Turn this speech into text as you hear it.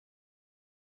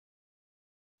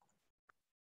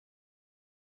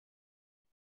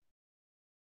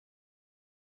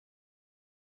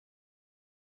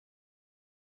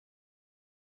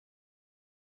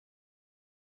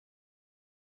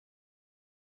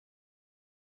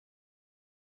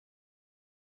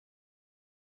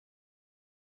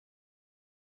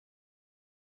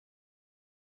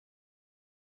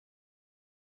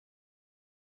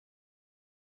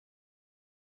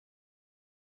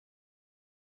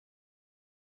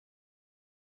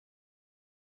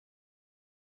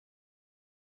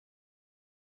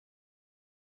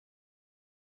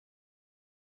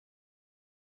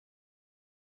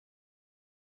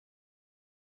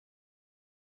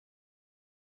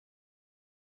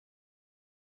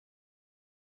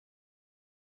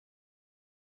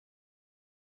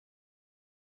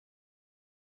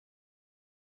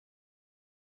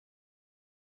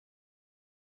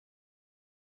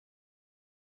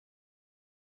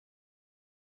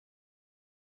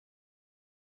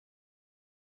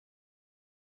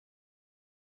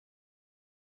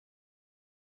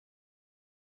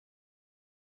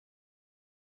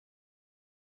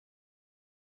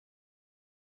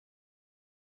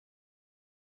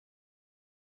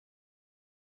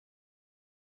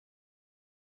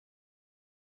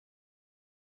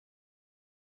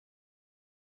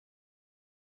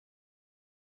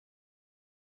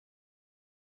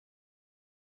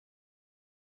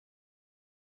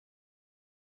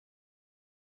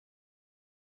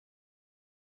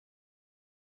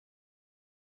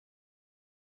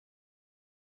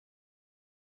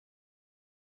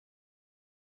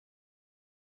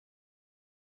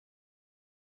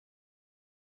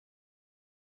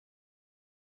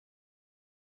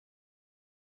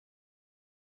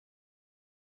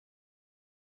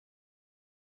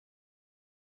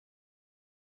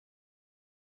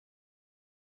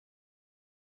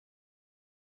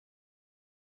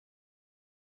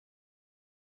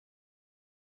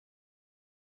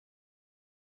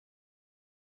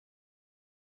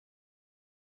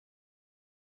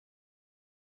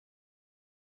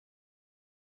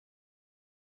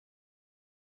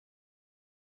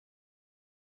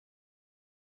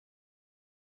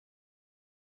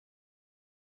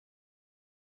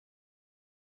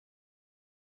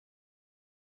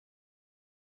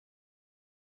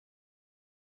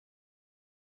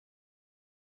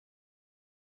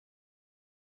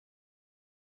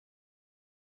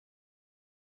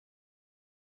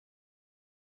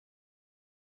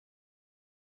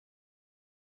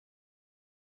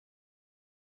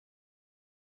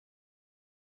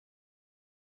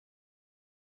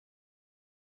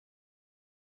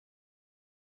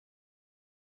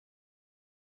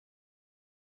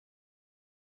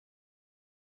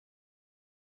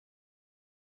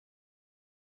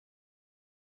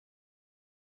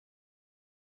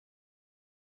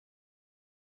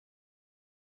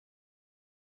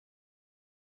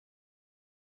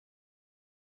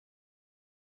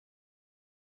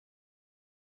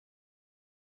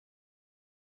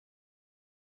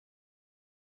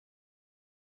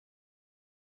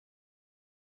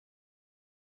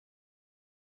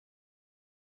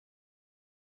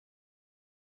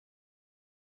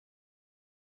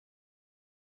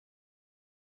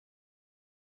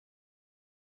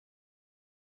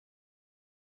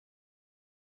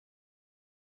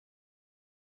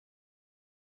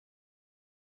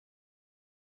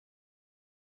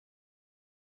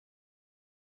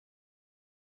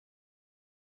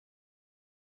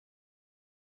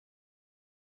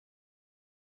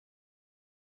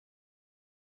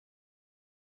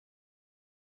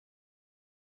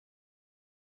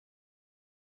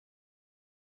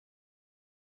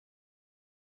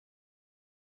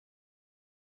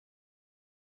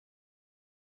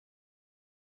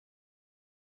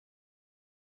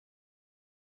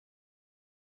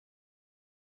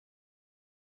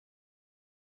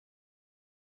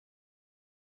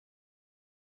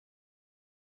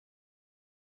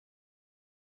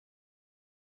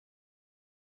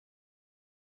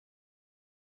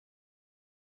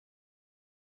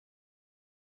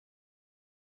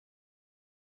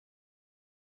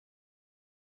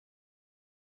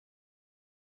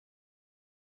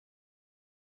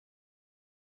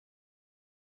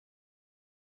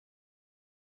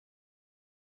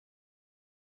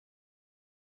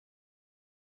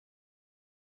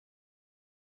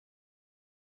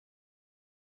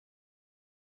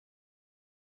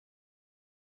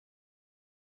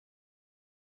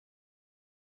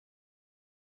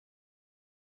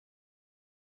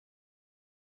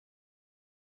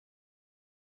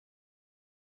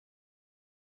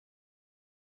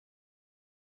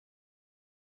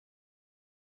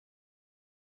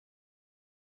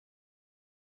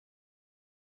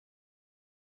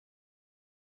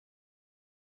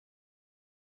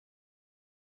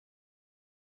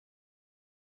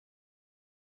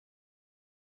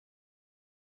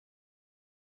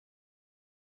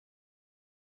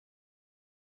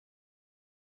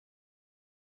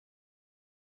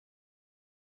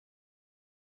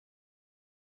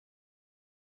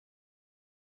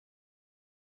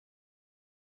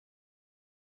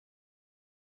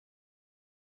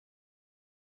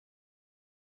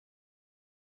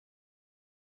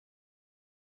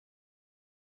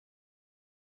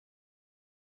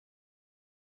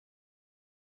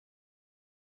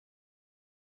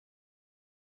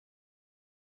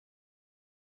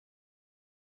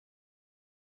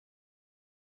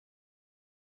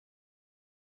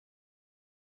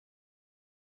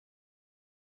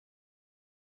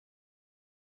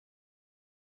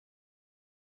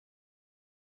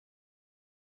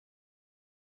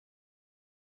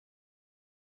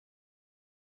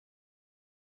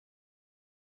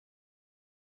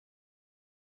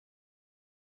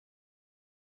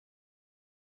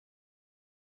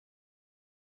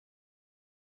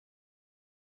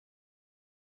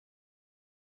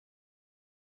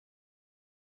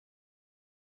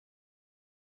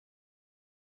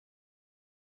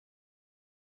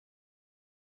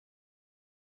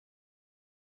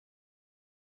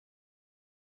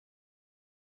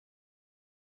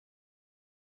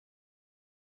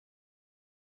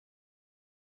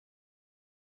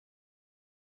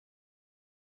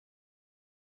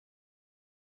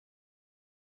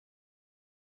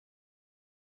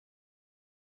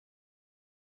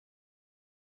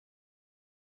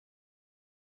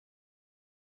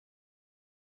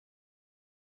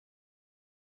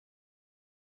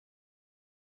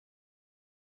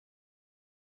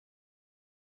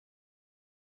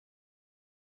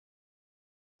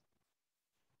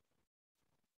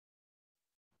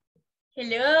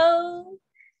Hello.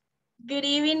 Good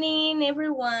evening,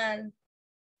 everyone.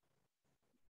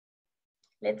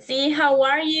 Let's see, how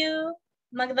are you,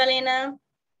 Magdalena?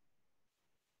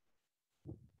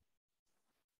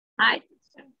 Hi.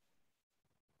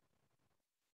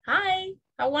 Hi,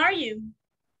 how are you?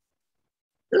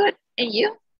 Good. And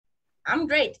you? I'm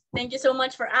great. Thank you so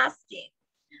much for asking.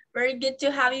 Very good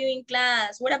to have you in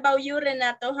class. What about you,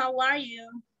 Renato? How are you?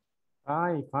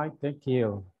 Hi, fine, thank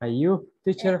you. And you,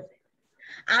 teacher?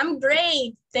 I'm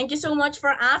great. Thank you so much for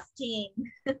asking.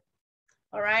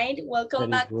 All right, welcome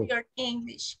Very back good. to your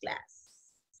English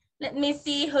class. Let me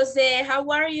see, Jose. How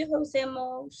are you, Jose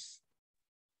Mos?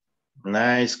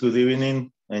 Nice, good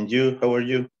evening. And you, how are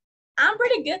you? I'm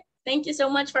pretty good. Thank you so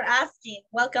much for asking.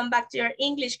 Welcome back to your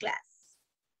English class.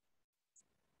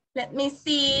 Let me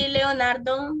see,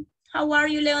 Leonardo. How are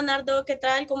you, Leonardo? ¿Qué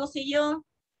tal? ¿Cómo siguió?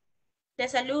 ¿De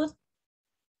salud?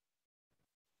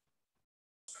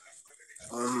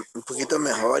 Un poquito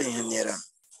mejor, ingeniera.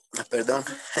 Perdón.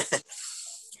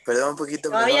 Perdón, un poquito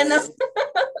Todavía mejor. no.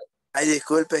 Ay,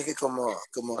 disculpe, es que como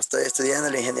estoy estudiando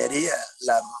la ingeniería,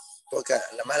 la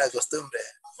mala costumbre.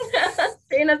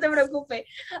 Sí, no se preocupe.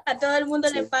 A todo el mundo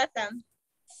le Sí. pasa.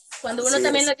 Cuando uno Sí,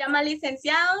 también es- los llama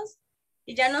licenciados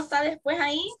y ya no está después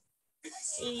ahí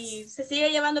y se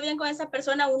sigue llevando bien con esa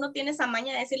persona, uno tiene esa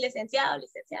maña de decir licenciado,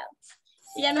 licenciado.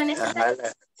 Y ya no es necesario.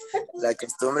 Ajá, la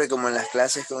costumbre como en las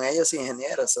clases con ellos,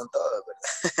 ingenieros, son todos,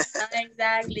 ¿verdad?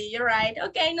 Exactly, you're right.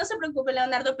 Ok, no se preocupe,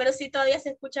 Leonardo, pero sí todavía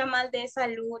se escucha mal de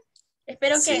salud.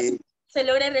 Espero que Sí, se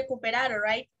logre recuperar, all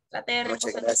right? Trate de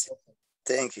muchas reposar. gracias.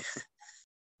 Thank you.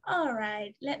 All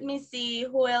right, let me see.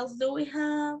 Who else do we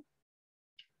have?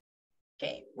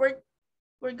 Okay,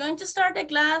 we're going to start the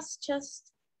class.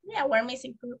 We're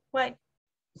missing quite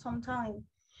some time.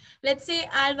 Let's see,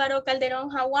 Álvaro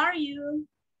Calderón, how are you?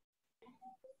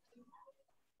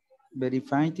 Very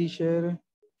fine, teacher.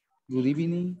 Good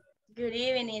evening. Good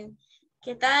evening.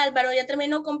 ¿Qué tal, Álvaro? Ya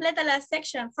terminó completa la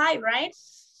section 5, right?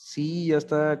 Sí, ya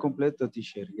está completo,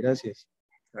 teacher. Gracias.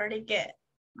 Very good.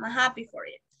 I'm happy for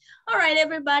you. All right,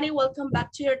 everybody, welcome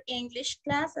back to your English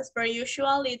class. As per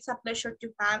usual, it's a pleasure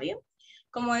to have you.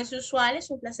 Como es usual,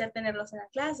 es un placer tenerlos en la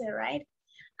clase, right?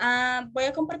 Voy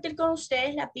a compartir con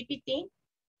ustedes la PPT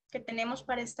que tenemos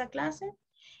para esta clase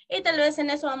y tal vez en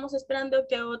eso vamos esperando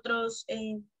que otros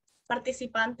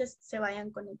participantes se vayan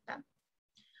conectando.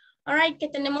 All right, ¿qué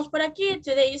tenemos por aquí?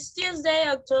 Today is Tuesday,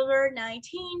 October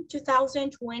 19,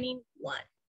 2021.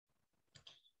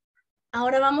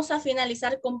 Ahora vamos a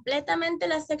finalizar completamente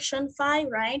la section 5,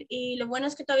 right? Y lo bueno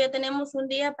es que todavía tenemos un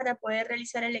día para poder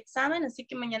realizar el examen, así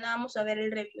que mañana vamos a ver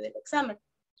el review del examen.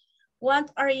 What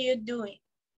are you doing?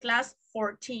 Class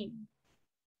 14.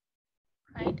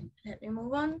 Right, let me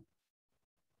move on.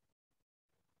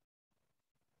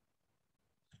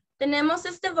 Tenemos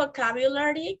este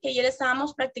vocabulary que ayer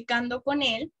estábamos practicando con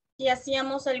él y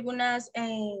hacíamos algunas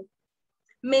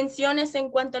menciones en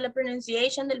cuanto a la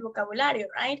pronunciation del vocabulario,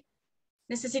 right?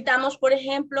 Necesitamos, por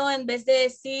ejemplo, en vez de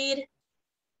decir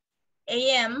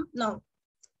AM, no,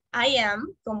 I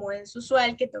am, como es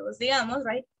usual que todos digamos,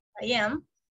 right? I am.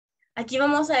 Aquí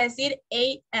vamos a decir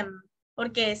AM,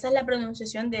 porque esa es la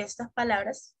pronunciación de estas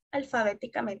palabras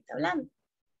alfabéticamente hablando.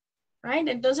 Right?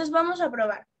 Entonces vamos a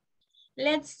probar.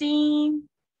 Let's see.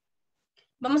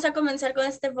 Vamos a comenzar con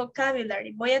este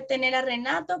vocabulary. Voy a tener a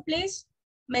Renato, please.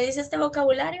 ¿Me dice este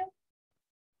vocabulario?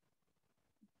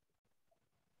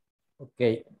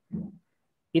 Okay.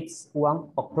 It's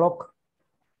 1 o'clock.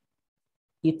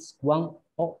 It's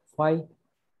 1:05.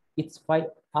 It's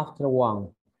 5 after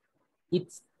 1.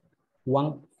 It's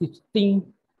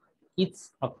 1:15.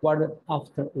 It's a quarter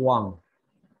after 1.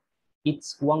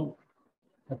 It's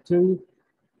 1:30.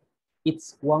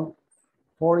 It's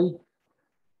 1:40.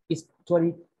 It's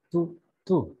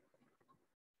 22.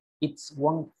 It's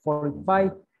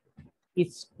 1:45.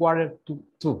 It's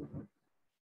 1:45.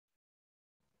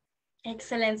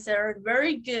 Excellent, sir.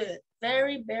 Very good.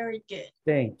 Very, very good.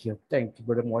 Thank you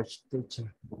very much,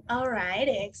 teacher. All right,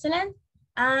 excellent.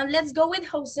 Let's go with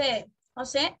Jose.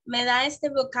 Jose, ¿me da este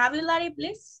vocabulary,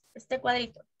 please? Este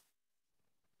cuadrito.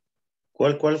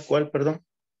 ¿Cuál, perdón?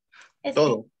 Este.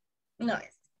 Todo. No,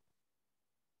 este.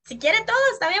 Si quiere todo,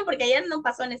 está bien, porque ayer no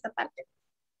pasó en esta parte.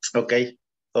 Ok,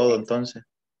 todo entonces.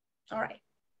 All right.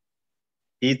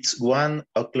 It's 1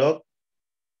 o'clock.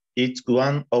 It's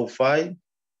 1:05.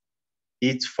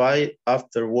 It's 5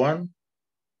 after 1.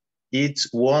 It's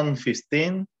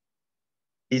 1:15.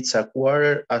 It's a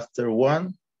quarter after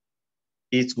 1.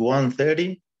 It's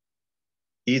 1:30.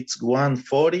 It's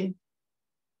 1:40.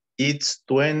 It's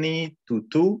 20 to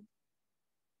 2.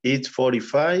 It's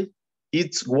 45.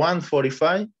 It's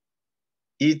 1:45.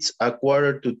 It's a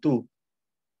quarter to 2.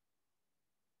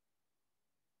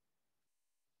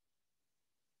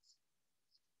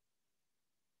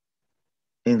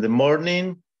 in the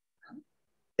morning,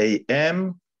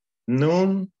 AM,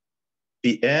 noon,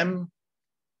 PM,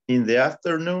 in the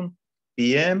afternoon,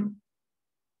 PM,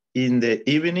 in the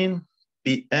evening,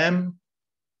 PM,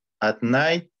 at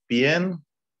night, PM,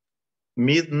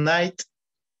 midnight,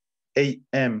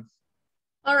 AM.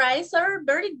 All right, sir,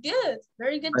 very good.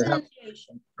 Very good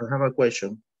pronunciation. I have a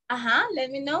question.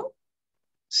 Let me know.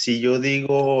 Si yo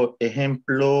digo,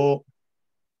 ejemplo,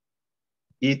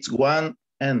 it's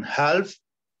 1.5,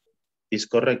 ¿es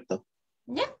correcto?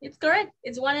 Yeah, it's correct.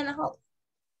 It's 1.5.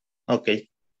 Okay.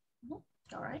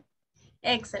 All right.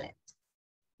 Excellent.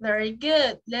 Very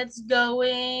good. Let's go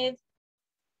with,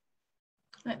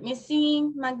 let me see,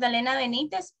 Magdalena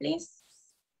Benitez, please.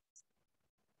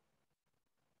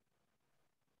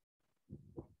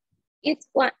 It's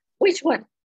one. Which one?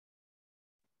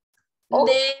 Oh.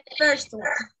 The first one.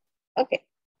 Okay.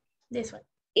 This one.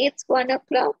 It's 1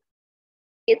 o'clock.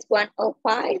 It's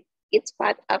 1:05. It's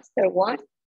 5 after 1.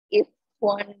 It's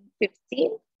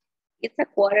 1:15. It's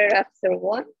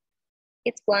 1:15.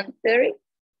 It's 1:30.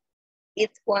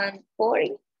 It's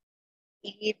 1:40.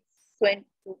 It's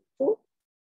 22.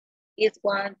 It's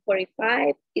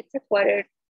 1:45. It's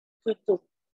 1:45.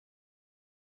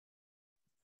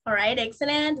 All right,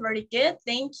 excellent, very good,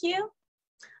 thank you.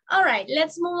 All right,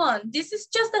 let's move on. This is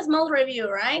just a small review,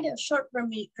 right? A short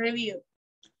review.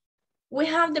 We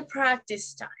have the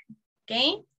practice time,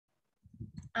 okay?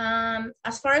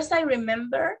 As far as I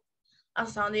remember,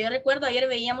 hasta donde yo recuerdo, ayer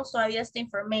veíamos todavía esta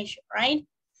information, right?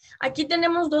 Aquí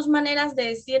tenemos dos maneras de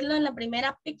decirlo. En la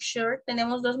primera picture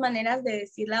tenemos dos maneras de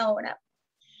decirlo ahora.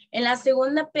 En la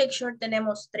segunda picture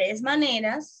tenemos tres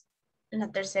maneras. En la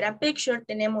tercera picture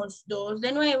tenemos dos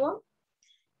de nuevo.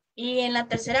 Y en la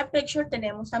tercera picture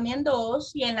tenemos también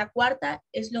dos. Y en la cuarta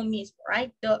es lo mismo,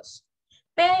 right? Dos.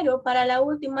 Pero para la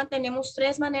última tenemos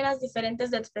tres maneras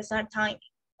diferentes de expresar timing,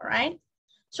 all right?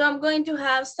 So I'm going to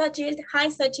have Sachil. Hi,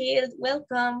 Sachil.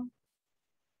 Welcome.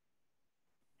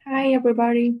 Hi,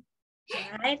 everybody.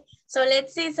 All right. So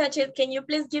let's see, Sachil. Can you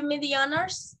please give me the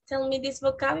honors? Tell me this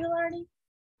vocabulary.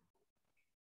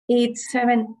 It's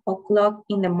 7 o'clock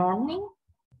in the morning.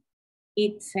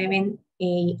 It's 7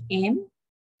 a.m.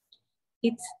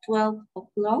 It's 12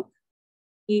 o'clock.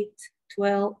 It's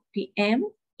 12 p.m.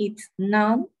 It's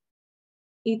noon.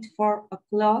 It's 4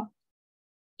 o'clock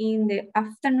in the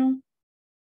afternoon.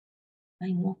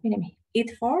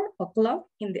 It's 4 o'clock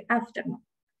in the afternoon.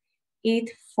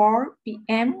 It's 4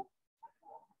 p.m.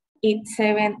 It's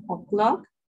 7 o'clock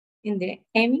in the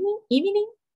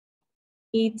evening.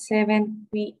 It's 7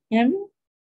 p.m.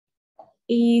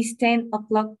 It's 10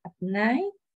 o'clock at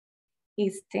night.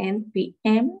 It's 10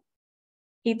 p.m.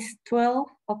 It's 12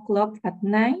 o'clock at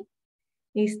night.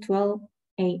 It's 12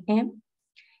 a.m.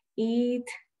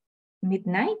 It's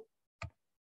midnight.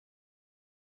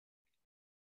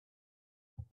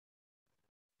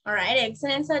 All right,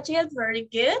 excellent, Sachil. Very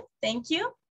good. Thank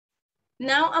you.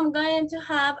 Now I'm going to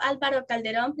have Alvaro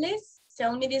Calderon, please.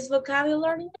 Tell me this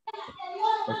vocabulary.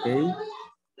 Okay.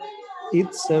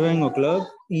 It's 7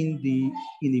 o'clock in the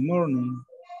morning.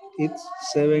 It's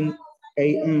 7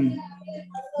 a.m.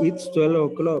 It's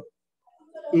 12 o'clock.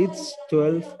 It's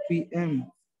 12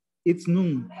 p.m. It's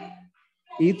noon.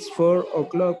 It's 4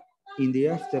 o'clock in the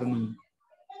afternoon.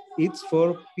 It's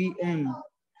 4 p.m.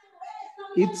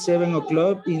 It's 7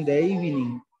 o'clock in the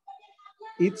evening.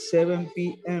 It's 7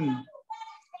 p.m.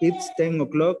 It's 10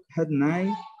 o'clock at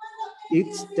night.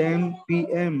 It's 10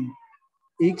 p.m.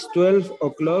 It's 12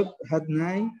 o'clock at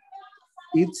night.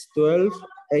 It's 12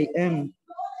 a.m.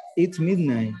 It's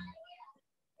midnight.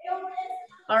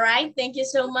 All right, thank you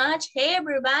so much. Hey,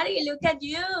 everybody, look at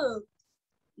you.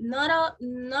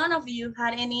 None of you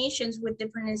had any issues with the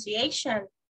pronunciation.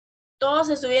 Todos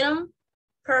estuvieron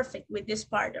perfect with this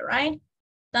part, all right?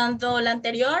 Tanto la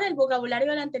anterior, el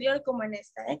vocabulario del anterior, como en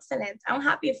esta. Excellent. I'm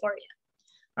happy for you.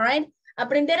 All right.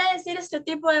 Aprender a decir este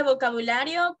tipo de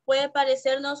vocabulario puede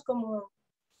parecernos como,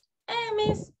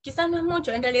 miss, quizás no es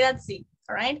mucho. En realidad sí.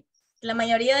 All right. La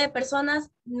mayoría de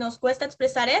personas nos cuesta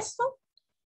expresar esto.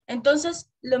 Entonces,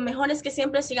 lo mejor es que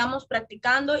siempre sigamos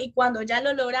practicando y cuando ya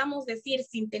lo logramos decir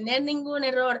sin tener ningún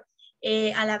error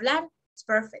al hablar, it's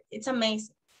perfect. It's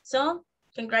amazing. So,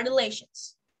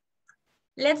 congratulations.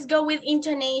 Let's go with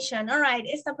intonation. All right,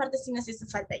 esta parte sí nos hizo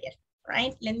falta ayer. All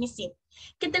right, let me see.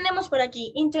 ¿Qué tenemos por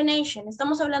aquí? Intonation.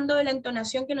 Estamos hablando de la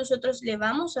entonación que nosotros le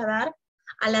vamos a dar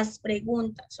a las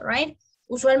preguntas. All right.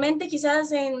 Usualmente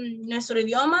quizás en nuestro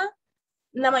idioma,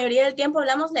 la mayoría del tiempo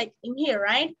hablamos like in here,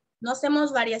 right? No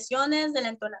hacemos variaciones de la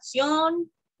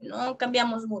entonación, no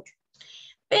cambiamos mucho.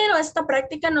 Pero esta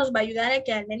práctica nos va a ayudar a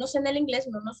que al menos en el inglés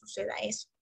no nos suceda eso.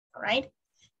 All right.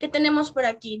 ¿Qué tenemos por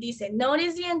aquí? Dice,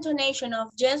 notice the intonation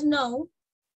of yes, no,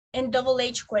 and double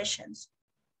H questions.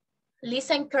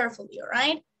 Listen carefully, all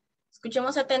right?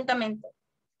 Escuchemos atentamente.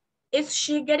 Is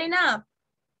she getting up?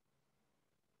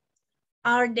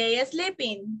 Are they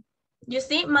sleeping? You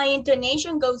see, my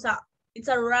intonation goes up. It's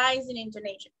a rising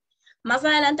intonation. Más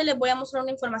adelante les voy a mostrar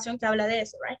una información que habla de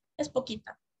eso, right? Es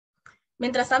poquita.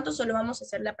 Mientras tanto, solo vamos a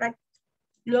hacer la práctica.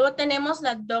 Luego tenemos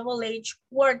las double H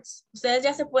words. Ustedes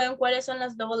ya se pueden cuáles son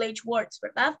las double H words,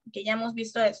 ¿verdad? Porque ya hemos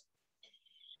visto eso.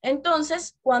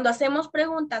 Entonces, cuando hacemos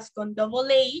preguntas con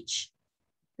double H,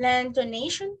 la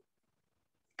intonation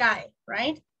cae,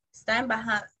 right? Está en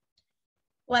bajada.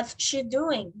 What's she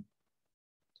doing?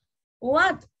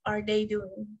 What are they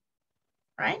doing?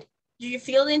 Right? Do you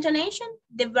feel the intonation,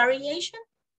 the variation?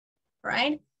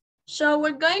 Right? So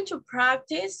we're going to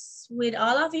practice with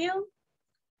all of you.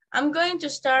 I'm going to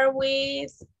start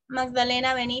with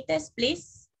Magdalena Benítez,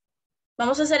 please.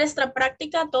 Vamos a hacer esta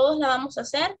práctica, todos la vamos a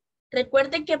hacer.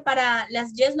 Recuerden que para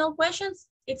las yes, no questions,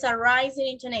 it's a rising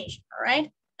intonation, all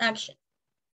right? Action.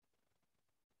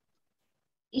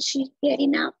 Is she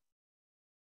getting up?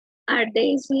 Are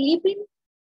they sleeping?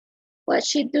 What's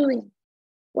she doing?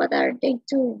 What are they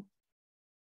doing?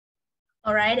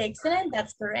 All right, excellent,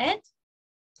 that's correct.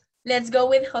 Let's go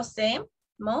with Jose,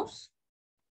 Mos.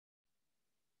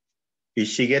 Is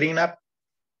she getting up?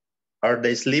 Are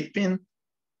they sleeping?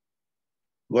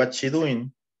 What's she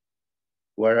doing?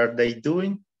 What are they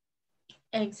doing?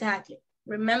 Exactly.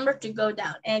 Remember to go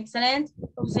down. Excellent,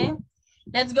 Jose.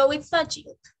 Let's go with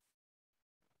Sachit.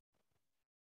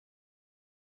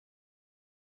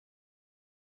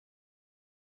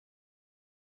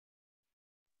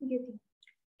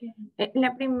 La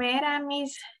primera,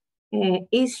 Miss,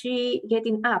 is she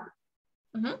getting up?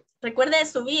 Recuerde de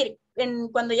subir.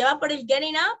 Cuando ya va por el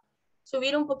getting up,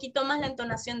 subir un poquito más la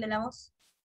entonación de la voz.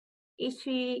 Is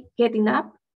she getting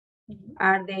up?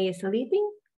 Are they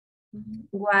sleeping?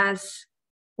 What's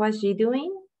she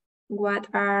doing? What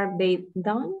are they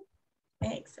doing?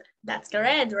 Excellent. That's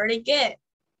correct. Very good.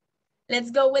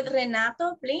 Let's go with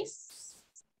Renato, please.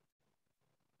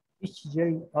 Is she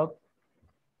getting up?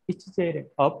 Is she getting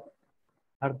up?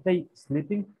 Are they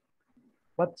sleeping?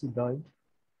 What's she doing?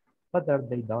 What are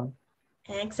they doing?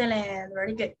 Excellent.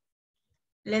 Very good.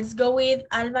 Let's go with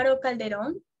Álvaro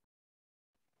Calderón.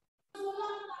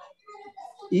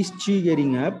 Is she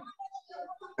getting up?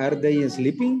 Are they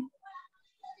sleeping?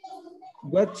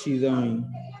 What's she doing?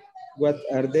 What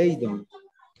are they doing?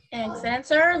 Excellent,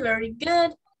 sir. Very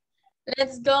good.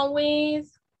 Let's go with...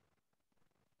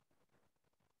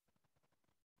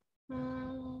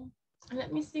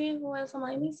 let me see, who else am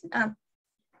I missing?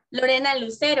 Lorena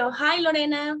Lucero. Hi,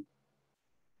 Lorena.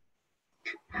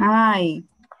 Hi.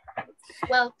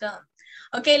 Welcome.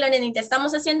 Ok, Lorenita,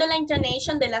 estamos haciendo la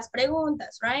intonation de las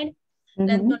preguntas, right?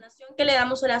 La entonación que le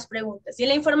damos a las preguntas. Y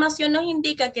la información nos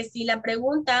indica que si la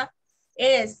pregunta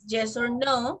es yes or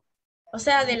no, o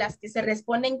sea, de las que se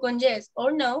responden con yes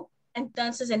or no,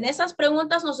 entonces en esas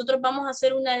preguntas nosotros vamos a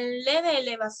hacer una leve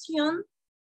elevación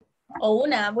o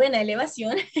una buena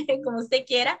elevación, como usted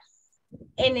quiera,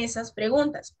 en esas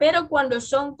preguntas. Pero cuando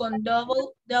son con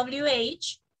double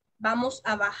WH, vamos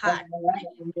a bajar.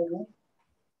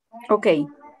 Okay.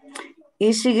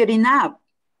 Is she getting up?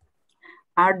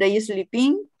 Are they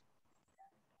sleeping?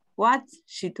 What's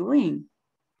she doing?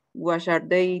 What are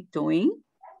they doing?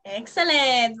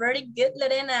 Excellent. Very good,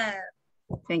 Lorena.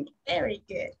 Thank you. Very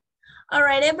good. All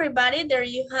right, everybody, there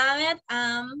you have it.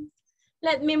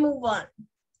 Let me move on.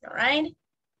 All right.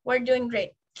 We're doing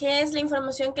great. ¿Qué es la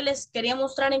información que les quería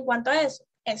mostrar en cuanto a eso?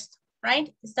 Esto,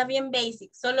 right? Está bien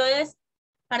basic. Solo es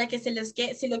para que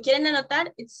si lo quieren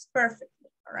anotar, it's perfect.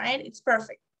 All right, it's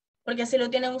perfect. Porque así lo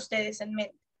tienen ustedes en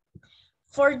mente.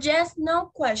 For just no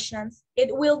questions,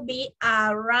 it will be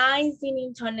a rising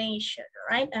intonation,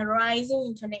 right? A rising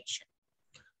intonation.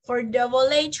 For double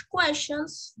H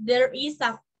questions, there is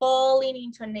a falling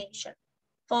intonation.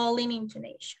 Falling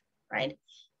intonation, right?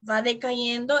 Va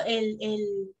decayendo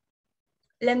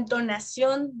la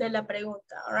entonación de la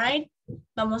pregunta, all right?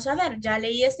 Vamos a ver, ya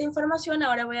leí esta información,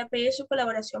 ahora voy a pedir su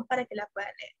colaboración para que la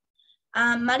puedan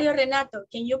leer. Mario Renato,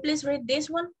 can you please read this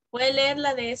one? ¿Puede leer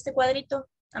la de este cuadrito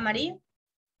amarillo?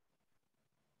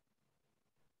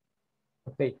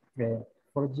 Okay,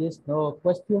 for yes, no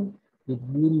question, it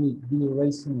will be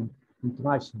raising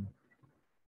intonation.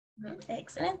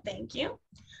 Excellent, thank you.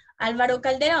 Álvaro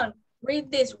Calderón,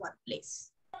 read this one, please.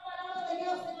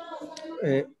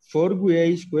 For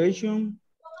WH question,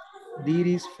 there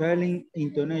is falling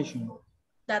intonation.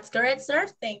 That's correct, sir.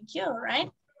 Thank you,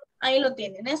 right? Ahí lo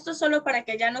tienen. Esto solo para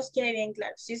que ya nos quede bien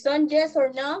claro. Si son yes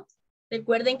or no,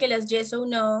 recuerden que las yes or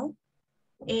no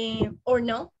or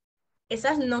no.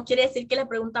 Esas no quiere decir que la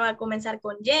pregunta va a comenzar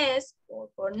con yes o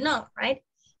con no, right?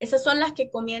 Esas son las que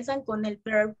comienzan con el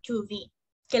verb to be,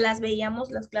 que las veíamos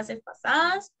las clases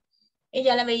pasadas y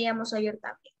ya la veíamos ayer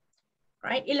también,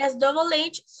 right? Y las double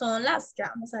H son las que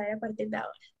vamos a ver a partir de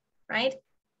ahora, right?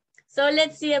 So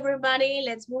let's see everybody,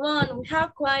 let's move on. We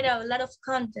have quite a lot of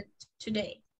content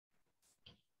today.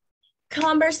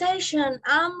 Conversation,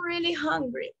 I'm really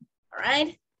hungry, all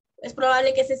right? Es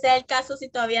probable que ese sea el caso si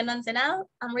todavía no han cenado.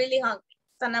 I'm really hungry.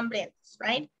 Están hambrientos,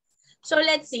 right? So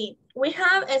let's see. We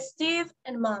have a Steve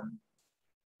and Mom.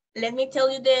 Let me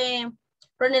tell you the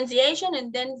pronunciation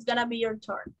and then it's gonna be your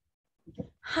turn.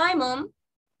 Hi, Mom.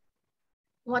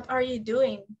 What are you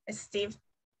doing, Steve?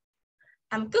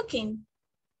 I'm cooking.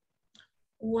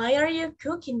 Why are you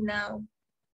cooking now?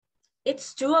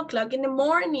 It's 2 o'clock in the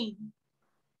morning.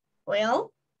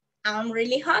 Well, I'm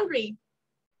really hungry.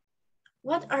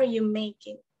 What are you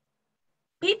making?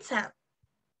 Pizza.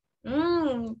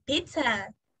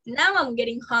 Pizza. Now I'm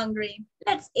getting hungry.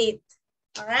 Let's eat.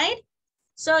 All right?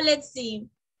 So let's see.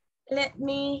 We're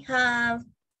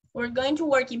going to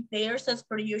work in pairs as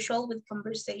per usual with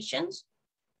conversations.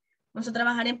 Vamos a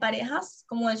trabajar en parejas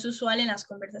como es usual en las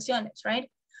conversaciones, right?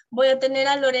 Voy a tener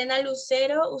a Lorena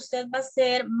Lucero. Usted va a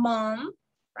ser mom,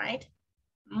 right?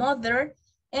 Mother.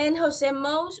 And José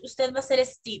Mous, usted va a ser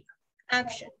Steve.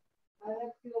 Action.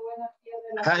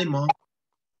 Hi, Mom.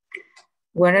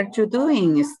 What are you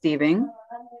doing, Steven?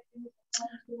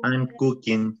 I'm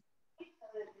cooking.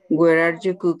 Where are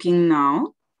you cooking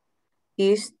now?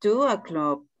 It's 2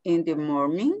 o'clock in the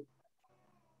morning.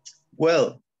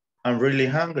 Well, I'm really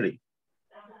hungry.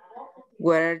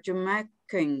 What are you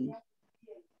making?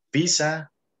 Pizza.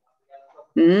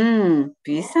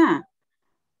 Pizza?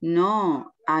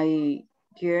 No, I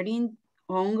getting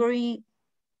hungry.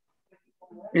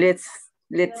 Let's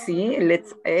eat.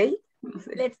 Let's eat.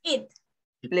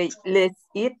 Let's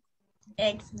eat.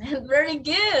 Excellent. Very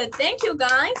good. Thank you,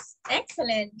 guys.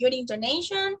 Excellent. Good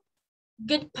intonation.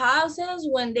 Good pauses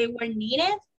when they were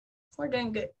needed. We're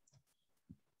doing good.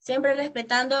 Siempre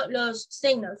respetando los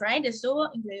signos, right? Estuvo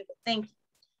increíble. Thank you.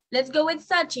 Let's go with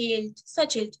Sachil.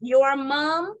 Sachil, your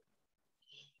mom.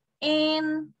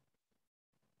 And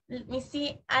let me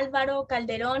see. Alvaro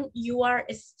Calderon, you are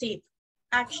Steve.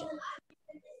 Action.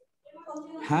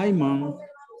 Hi, Mom.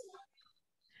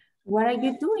 What are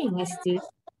you doing, Steve?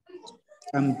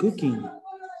 I'm cooking.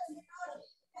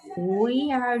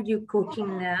 Where are you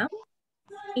cooking now?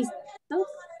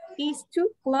 It's 2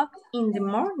 o'clock in the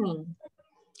morning.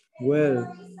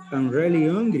 Well, I'm really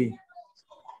hungry.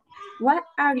 What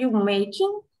are you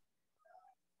making?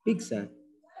 Pizza.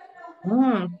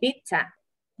 Pizza.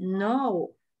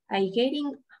 No, I'm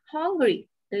getting hungry.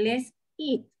 Let's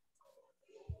eat.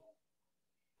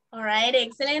 All right,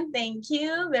 excellent. Thank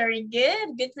you. Very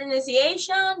good. Good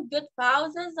pronunciation, good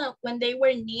pauses when they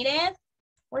were needed.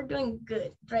 We're doing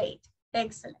good. Great.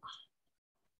 Excellent.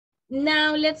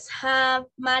 Now let's have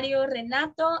Mario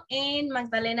Renato and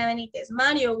Magdalena Benítez.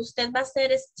 Mario, usted va a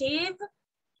ser Steve.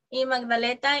 Y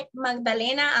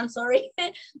Magdalena, I'm sorry.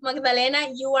 Magdalena,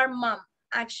 you are mom.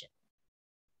 Action.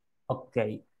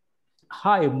 Okay.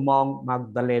 Hi, Mom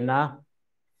Magdalena.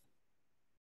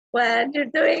 What are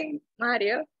you doing,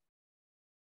 Mario?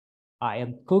 I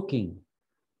am cooking.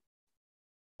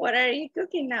 What are you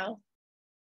cooking now?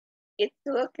 It's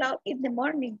 2 o'clock in the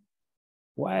morning.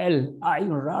 Well,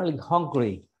 I'm really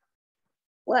hungry.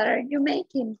 What are you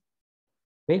making?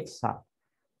 Pizza.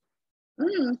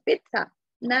 Pizza.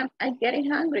 Now I'm getting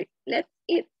hungry. Let's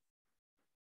eat.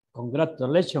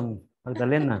 Congratulations,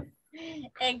 Magdalena.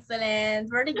 Excellent.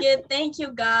 Very good. Thank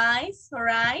you, guys. All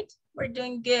right. We're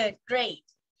doing good. Great.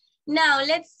 Now,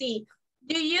 let's see.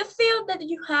 Do you feel that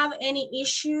you have any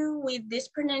issue with this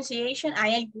pronunciation?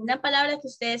 ¿Hay alguna palabra que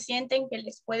ustedes sienten que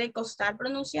les puede costar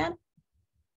pronunciar?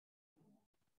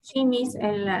 Sí, Miss,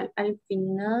 al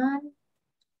final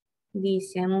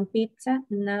dice pizza.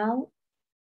 Now,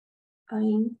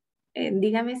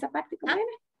 dígame esa parte. ¿Cómo era?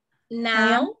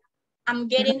 Now, I'm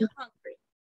getting hungry.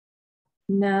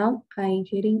 Now, I'm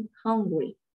getting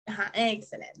hungry. Ajá,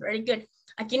 excellent. Very good.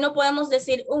 Aquí no podemos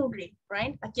decir hungry,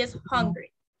 right? Aquí es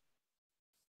hungry.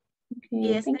 Okay,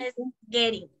 y esta es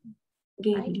getting.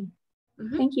 Getting.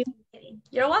 Right? Thank you.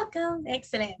 You're welcome.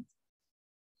 Excellent.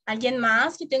 ¿Alguien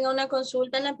más que tenga una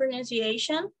consulta en la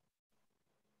pronunciation?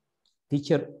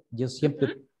 Teacher, yo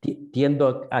siempre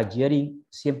tiendo a getting,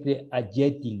 siempre a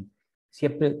jetting.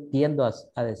 Siempre tiendo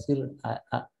a decir,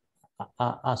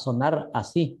 a sonar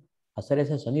así, a hacer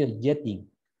ese sonido,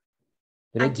 jetting.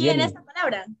 Pero aquí en esta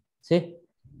palabra. Sí.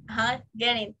 Ajá,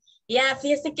 getting. Ya,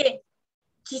 fíjese que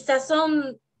quizás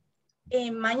son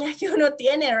mañas que uno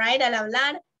tiene, right, al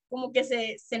hablar, como que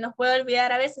se nos puede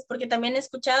olvidar a veces, porque también he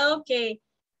escuchado que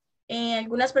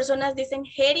algunas personas dicen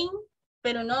heading,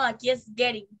 pero no, aquí es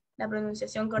getting, la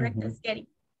pronunciación correcta es getting,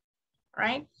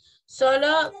 right?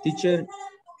 Solo... Teacher,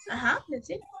 Ajá, that's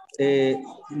it.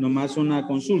 nomás una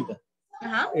consulta.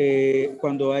 Ajá.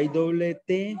 Cuando hay doble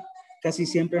T, casi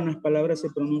siempre en las palabras se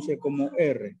pronuncia como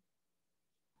R.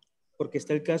 Porque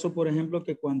está el caso, por ejemplo,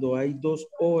 que cuando hay dos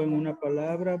O en una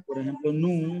palabra, por ejemplo,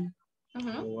 noon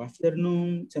o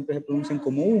afternoon, siempre se pronuncian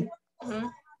como U.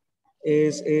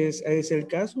 ¿Es el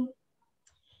caso?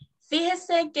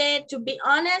 Fíjese que, to be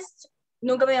honest,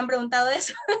 nunca me habían preguntado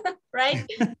eso, right?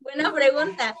 Buena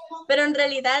pregunta, pero en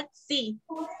realidad sí.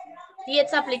 Sí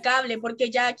es aplicable, porque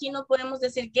ya aquí no podemos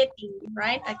decir getting,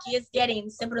 right? Aquí es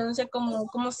getting, se pronuncia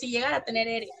como si llegara a tener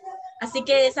R. Así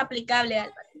que es aplicable,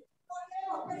 Álvaro.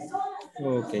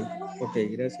 Ok,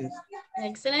 gracias.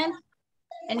 Excellent.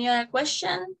 Any other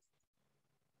question?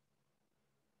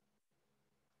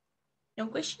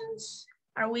 No questions?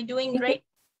 Are we doing great?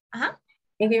 Ajá.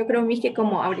 Es que yo creo, Miss, que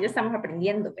como ahorita estamos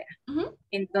aprendiendo, ¿vea?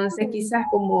 Entonces quizás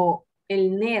como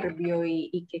el nervio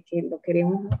y que lo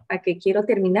queremos, a que quiero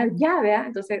terminar ya, ¿vea?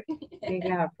 Entonces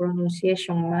la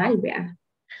pronunciación mal, ¿vea?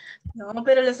 No,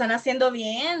 pero lo están haciendo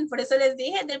bien. Por eso les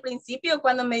dije desde el principio,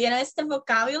 cuando me dieron este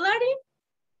vocabulary,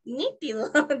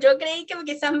 nítido. Yo creí que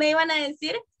quizás me iban a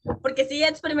decir, porque sí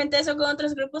experimenté eso con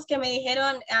otros grupos que me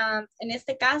dijeron, en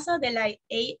este caso de la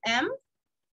AM,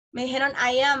 me dijeron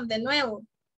I am de nuevo.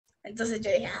 Entonces yo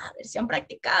dije, a ver si han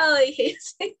practicado, dije,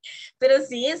 sí. Pero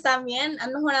sí, están bien,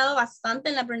 han mejorado bastante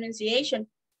en la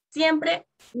pronunciation. Siempre,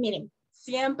 miren,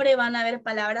 siempre van a haber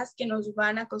palabras que nos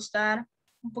van a costar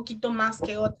un poquito más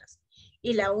que otras.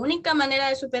 Y la única manera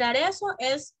de superar eso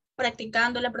es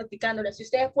practicándola. Si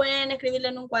ustedes pueden escribirla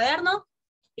en un cuaderno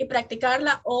y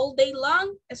practicarla all day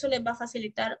long, eso les va a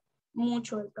facilitar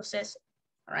mucho el proceso.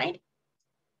 All right?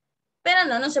 Pero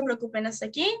no se preocupen hasta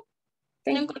aquí.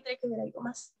 No encontré que hubiera algo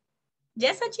más.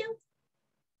 Yes, Achille?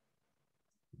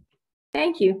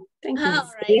 Thank you. Thank you. All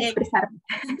right.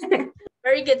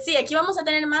 Very good. Sí, aquí vamos a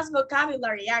tener más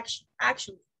vocabulary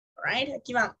actually. All right,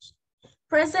 aquí vamos.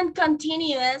 Present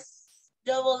continuous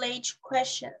double H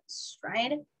questions,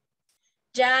 right?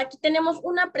 Ya aquí tenemos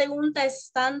una pregunta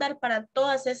estándar para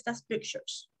todas estas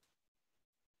pictures.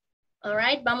 All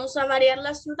right, vamos a variar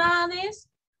las ciudades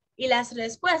y las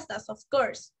respuestas, of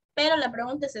course, pero la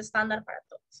pregunta es estándar para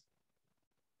todos.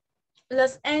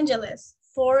 Los Angeles,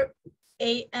 4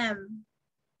 a.m.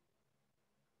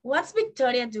 What's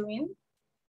Victoria doing?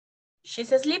 She's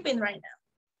sleeping right now.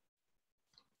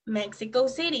 Mexico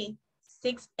City,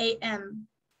 6 a.m.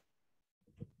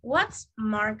 What's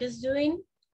Marcus doing?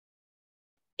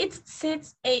 It's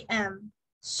 6 a.m.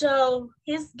 So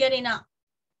he's getting up.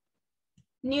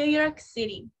 New York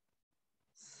City,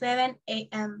 7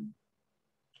 a.m.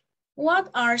 What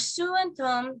are Sue and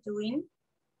Tom doing?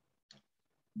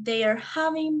 They are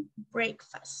having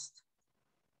breakfast.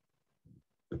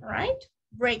 All right,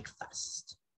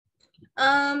 breakfast.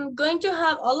 I'm going to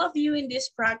have all of you in this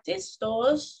practice.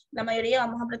 Todos, la mayoría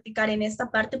vamos a practicar en esta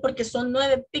parte porque son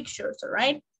 9 pictures, all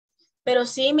right? Pero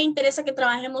sí me interesa que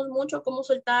trabajemos mucho cómo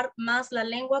soltar más la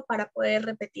lengua para poder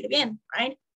repetir bien,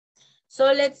 right?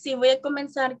 So let's see, voy a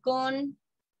comenzar con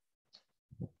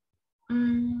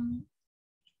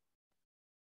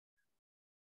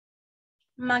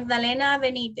Magdalena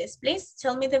Benitez. Please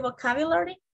tell me the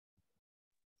vocabulary.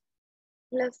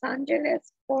 Los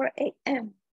Angeles, 4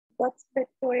 a.m. What's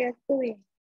Victoria doing?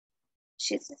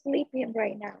 She's sleeping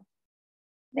right now.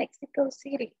 Mexico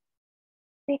City,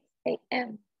 6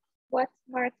 a.m. What's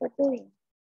Marco doing?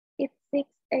 It's 6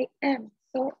 a.m.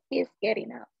 So he's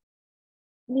getting up.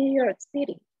 New York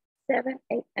City, 7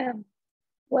 a.m.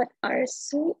 What are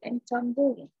Sue and Tom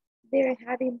doing? They're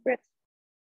having breakfast.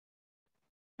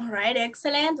 All right,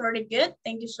 excellent, very good.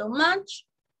 Thank you so much.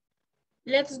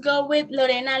 Let's go with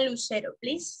Lorena Lucero,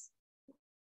 please.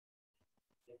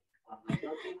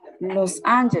 Los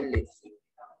Angeles,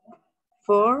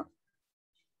 4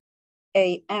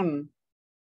 a.m.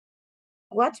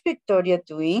 What's Victoria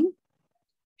doing?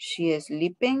 She is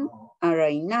sleeping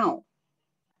right now.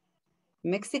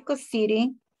 Mexico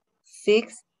City,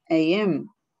 6 a.m.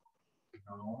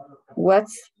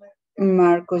 What's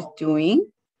Marcos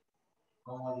doing?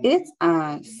 It's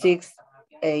 6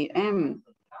 a.m.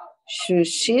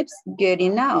 She's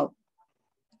getting out.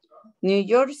 New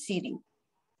York City,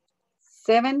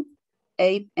 7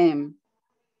 a.m.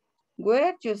 What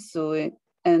are you, Sue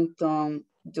and Tom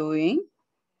doing?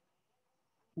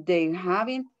 They're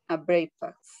having a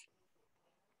breakfast.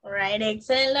 All right,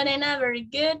 excellent, Lorena, very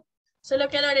good. Solo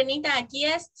que Lorenita aquí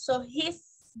es, so he's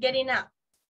getting up.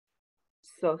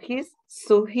 So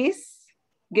he's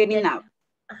getting up.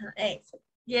 Excellent.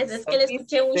 Yes, es So que le he's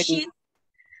escuché un getting she's.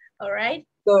 All right.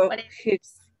 So But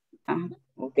he's,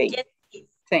 okay. yes, she's.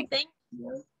 Thanks. Thank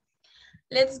you.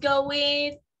 Let's go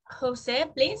with Jose,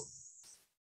 please.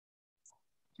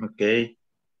 Okay.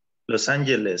 Los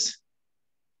Angeles,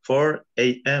 4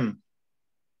 a.m.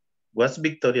 What's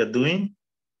Victoria doing?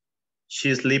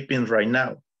 She's sleeping right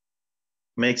now.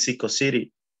 Mexico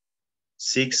City,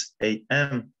 6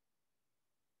 a.m.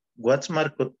 What's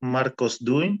Marcos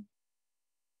doing?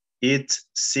 It's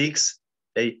 6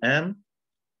 a.m.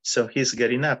 So he's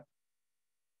getting up.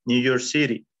 New York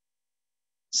City,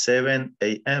 7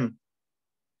 a.m.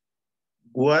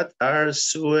 What are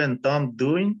Sue and Tom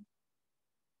doing?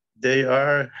 They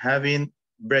are having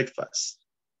breakfast.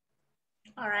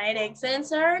 All right, excellent,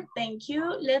 sir. Thank you.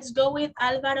 Let's go with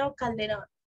Álvaro Calderón.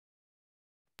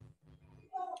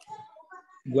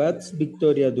 What's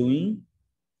Victoria doing?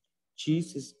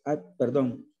 She's at,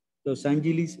 Los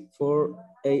Angeles, 4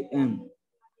 a.m.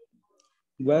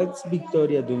 What's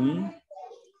Victoria doing?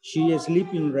 She is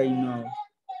sleeping right now.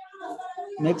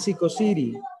 Mexico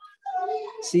City,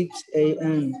 6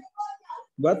 a.m.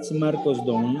 What's Marcos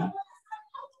doing?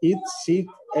 It's 6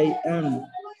 a.m.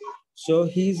 So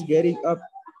he's getting up.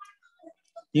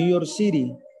 New York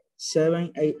City,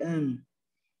 7 a.m.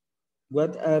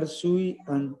 What are Sue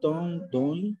and Tom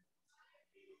doing?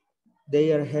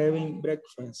 They are having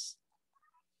breakfast.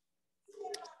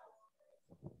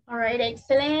 All right,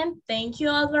 excellent. Thank you,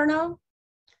 Alberto.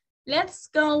 Let's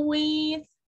go with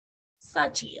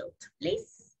Sachild,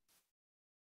 please.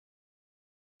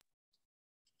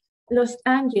 Los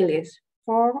Angeles,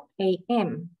 4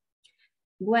 a.m.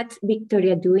 What's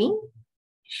Victoria doing?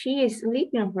 She is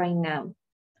sleeping right now.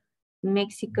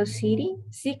 Mexico City,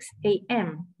 6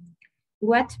 a.m.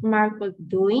 What's Marco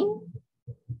doing?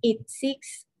 It's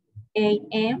 6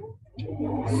 a.m.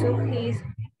 So he's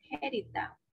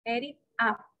headed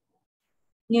up.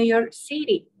 New York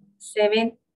City,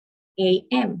 7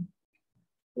 a.m.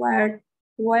 What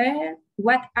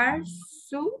are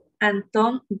Sue and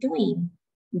Tom doing?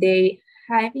 They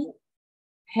having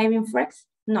breakfast?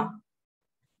 No.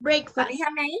 Breakfast.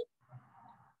 Corríjame ahí.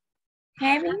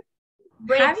 Having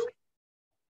breakfast.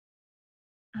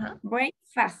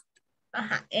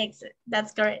 Ajá, excellent.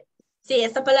 That's correct. Sí,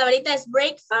 esta palabrita es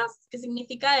breakfast, que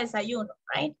significa desayuno,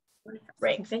 right?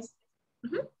 Breakfast.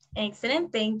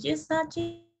 Excellent. Thank you,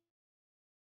 Sachi.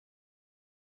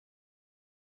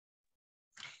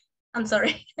 I'm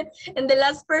sorry. And the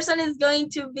last person is going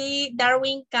to be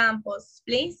Darwin Campos,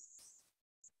 please.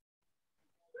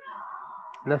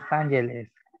 Los Angeles,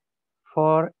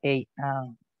 4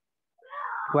 a.m.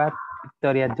 What's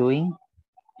Victoria doing?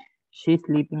 She's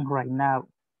sleeping right now.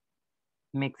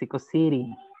 Mexico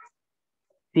City,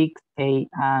 6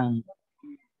 a.m.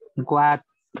 What's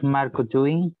Marco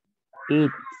doing?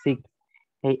 It's 6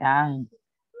 a.m.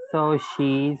 So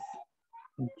she's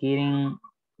getting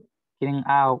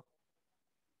out.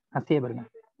 Así es, ¿verdad?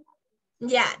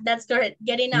 Yeah, that's correct.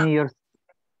 Getting up.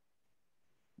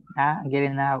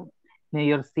 Getting out. New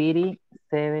York City,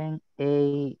 7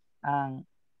 a.m.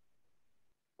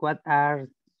 What are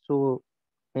Sue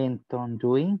and Tom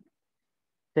doing?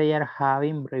 They are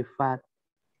having breakfast.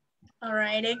 All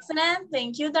right, excellent.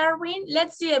 Thank you, Darwin.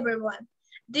 Let's see, everyone.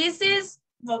 This is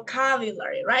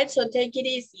vocabulary, right? So take it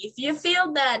easy. If you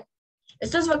feel that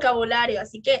esto es vocabulario,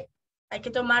 así que hay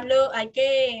que tomarlo, hay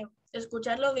que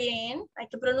escucharlo bien, hay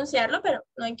que pronunciarlo, pero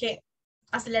no hay que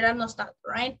acelerarnos tanto,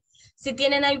 right? Si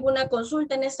tienen alguna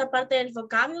consulta en esta parte del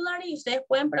vocabulary, ustedes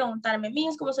pueden preguntarme,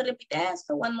 Miss, ¿cómo se repite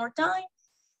esto? One more time.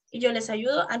 Y yo les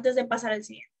ayudo antes de pasar al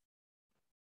siguiente.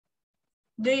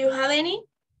 Do you have any?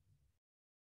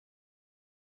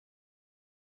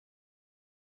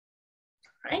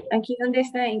 Right. Aquí donde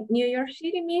está en New York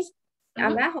City, Miss,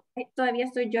 abajo todavía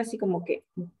estoy yo así como que.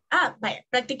 Vaya,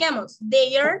 practiquemos.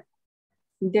 They are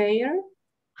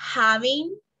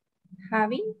having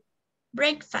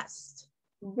breakfast.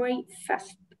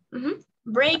 Breakfast.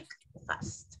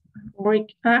 Breakfast.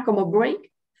 Como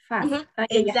break fast.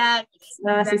 Exactly.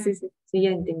 Sí,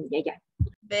 ya entendí, ya.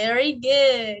 Very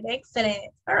good.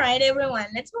 Excellent. All right, everyone.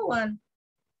 Let's move on.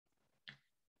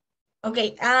 Ok,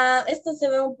 esto se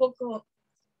ve un poco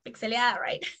pixeleada,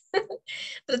 right?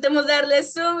 Tratemos de darle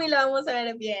zoom y lo vamos a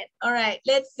ver bien. All right,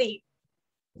 let's see.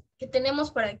 ¿Qué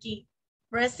tenemos por aquí?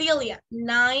 Brasilia,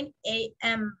 9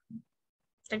 a.m.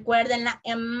 Recuerden, la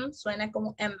M suena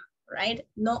como M, right?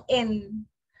 No N.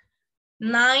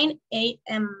 9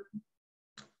 a.m.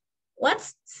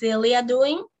 What's Celia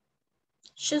doing?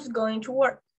 She's going to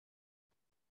work.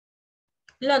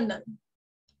 London,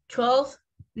 12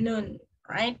 noon,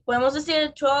 right? Podemos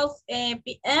decir 12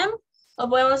 p.m. O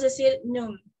podemos decir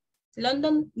noon.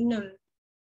 London, noon.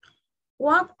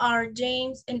 What are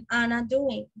James and Anna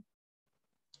doing?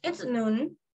 It's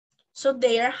noon, so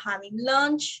they are having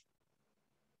lunch.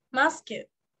 Moscow,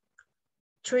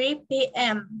 3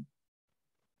 p.m.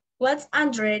 What's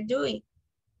Andre doing?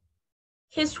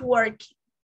 He's working.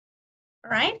 All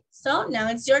right, so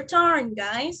now it's your turn,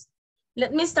 guys.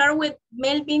 Let me start with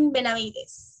Melvin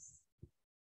Benavides.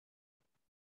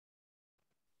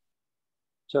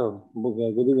 So,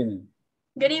 good evening.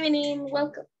 Good evening,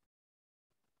 welcome.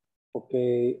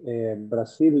 Okay,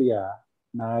 Brasilia,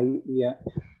 9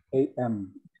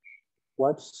 a.m.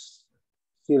 What's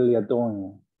Celia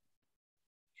doing?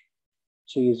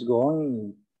 She is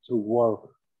going to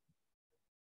work.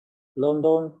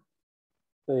 London,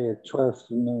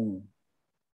 12 noon.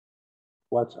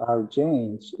 What are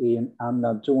James and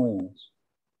Anna doing?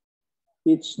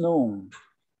 It's noon,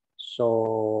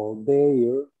 so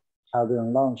they're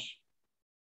having lunch.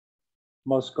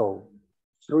 Moscow,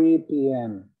 3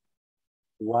 p.m.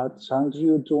 What's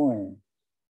Andrew doing?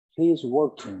 He's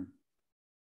working.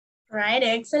 Right,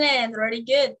 excellent, very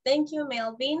good. Thank you,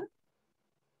 Melvin.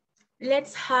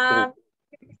 Let's have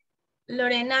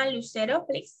Lorena Lucero,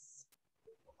 please.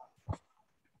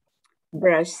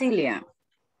 Brasilia,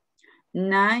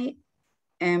 9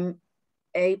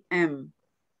 a.m.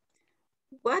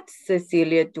 What's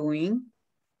Cecilia doing?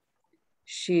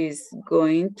 She's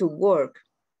going to work.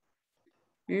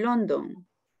 London.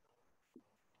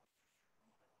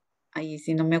 Ahí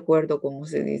sí no me acuerdo cómo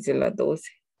se dice las 12.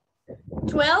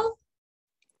 12?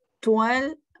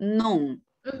 12 noon.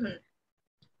 Mm-hmm.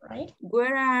 Right.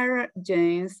 Where are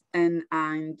James and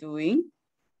Anne doing?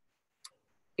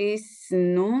 Is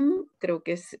noon, creo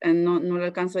que es, no le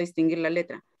alcanzo a distinguir la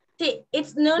letra. Sí,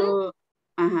 it's noon. So,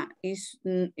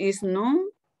 is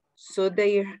noon, so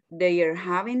they are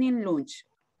having in lunch.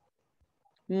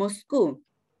 Moscow,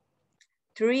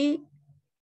 3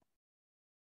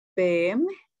 p.m.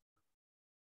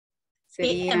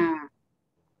 Sería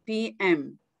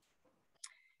p.m.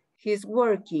 He's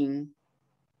working.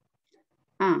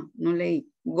 No leí.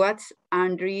 What's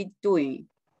Andre doing?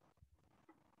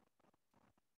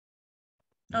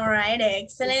 All right,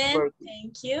 excellent.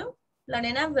 Thank you.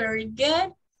 Lorena, very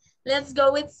good. Let's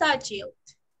go with Sachil.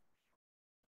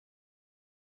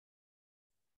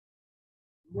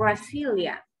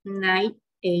 Brasilia, 9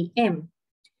 a.m.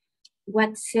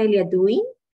 What's Celia doing?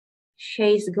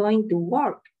 She's going to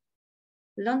work.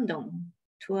 London,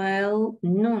 12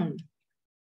 noon.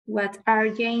 What are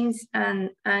James and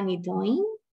Annie doing?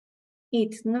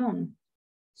 It's noon,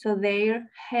 so they're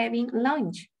having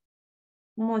lunch.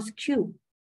 Moscow,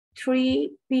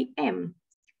 3 p.m.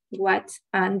 What's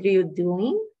Andrew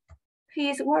doing?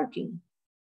 He's working.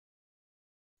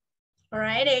 All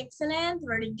right, excellent,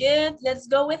 very good. Let's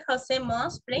go with Jose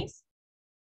Moss, please.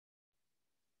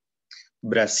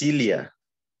 Brasilia,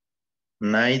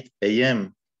 9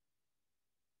 a.m.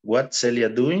 What's Celia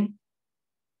doing?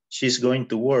 She's going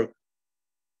to work.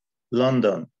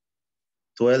 London,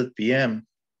 12 p.m.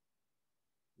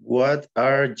 What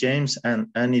are James and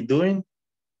Annie doing?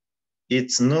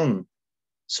 It's noon,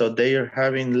 so they are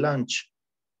having lunch.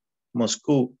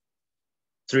 Moscow,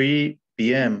 3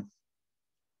 p.m.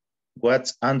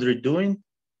 What's Andrew doing?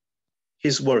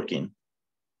 He's working.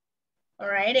 All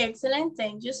right, excellent.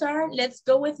 Thank you, sir. Let's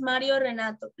go with Mario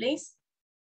Renato, please.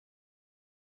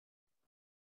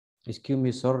 Excuse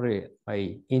me, sorry,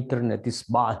 my internet is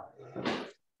bad.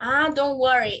 Don't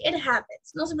worry, it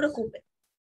happens. No se preocupe.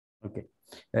 Okay.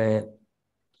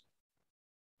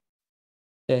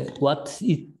 What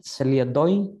is Celia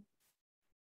doing?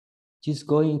 She's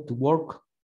going to work.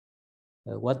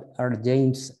 What are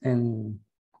James and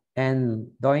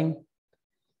Anne doing?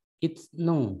 It's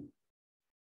noon.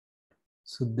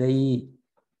 So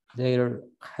they're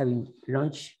having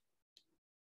lunch.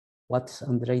 What's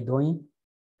Andre doing?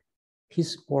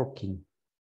 He's working.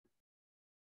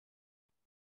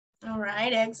 All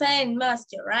right, excellent,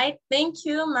 Master, right? Thank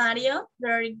you, Mario.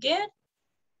 Very good.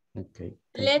 Okay.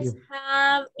 Let's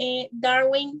have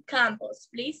Darwin Campos,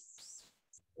 please.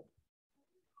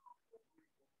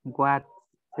 What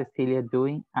Cecilia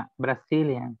doing?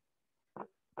 Brazilian.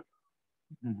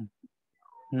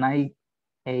 9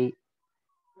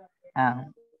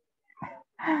 a.m.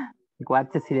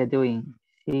 What Cecilia doing?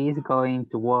 She is going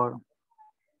to work.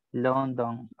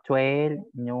 London, 12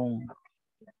 noon.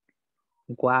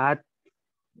 What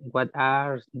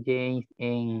are James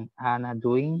and Anna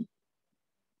doing?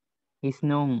 It's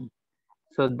noon,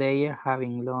 so they are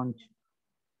having lunch.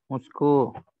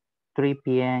 Moscow, 3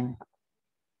 p.m.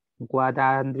 What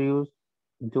Andrew's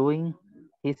doing?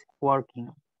 He's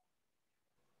working.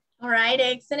 All right,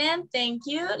 excellent. Thank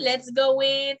you. Let's go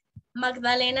with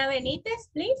Magdalena Benitez,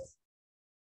 please.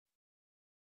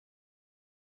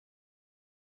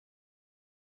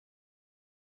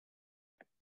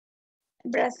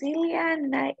 Brasilia,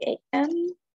 9 a.m.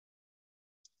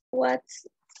 What's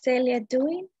Celia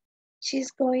doing? She's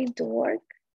going to work.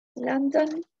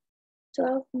 London,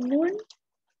 12 noon.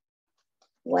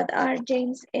 What are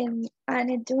James and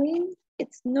Annie doing?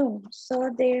 It's noon,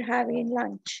 so they're having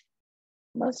lunch.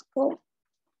 Moscow,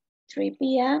 3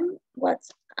 p.m.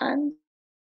 What's Andrew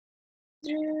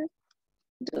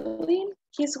doing?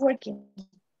 He's working.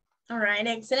 All right,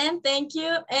 excellent. Thank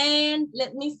you. And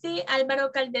let me see,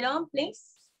 Álvaro Calderón,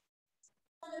 please.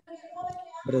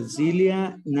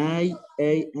 Brasilia, 9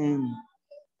 a.m.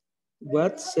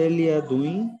 What's Celia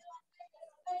doing?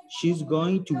 She's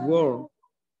going to work.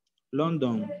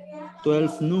 London,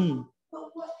 12 noon.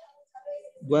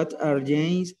 What are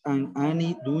James and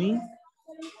Annie doing?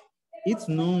 It's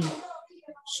noon,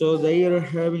 so they are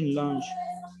having lunch.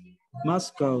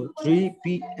 Moscow, 3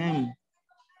 p.m.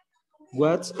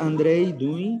 What's Andre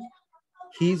doing?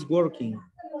 He's working.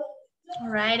 All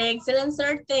right, excellent,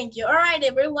 sir. Thank you. All right,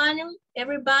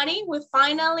 everybody, we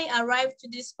finally arrived to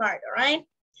this part, all right?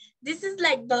 This is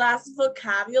like the last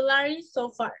vocabulary so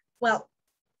far. Well,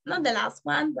 not the last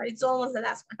one, but it's almost the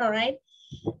last one, all right?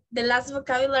 The last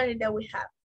vocabulary that we have.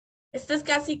 Este es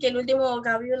casi que el último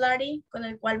vocabulary con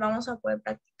el cual vamos a poder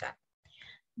practicar.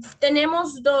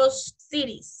 Tenemos 2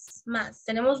 cities más,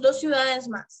 tenemos 2 ciudades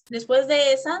más. Después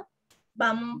de esa,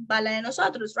 va la de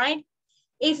nosotros, right?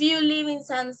 If you live in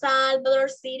San Salvador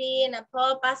City, in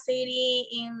Apopa City,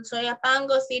 in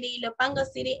Soyapango City, Lopango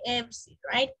City, every city,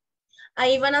 right?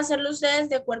 Ahí van a hacerlo ustedes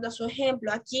de acuerdo a su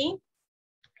ejemplo. Aquí,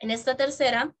 en esta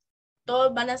tercera,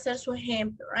 todos van a hacer su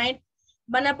ejemplo, right?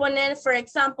 Van a poner, for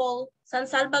example, San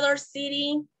Salvador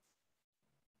City,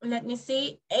 let me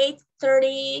see,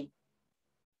 8:30,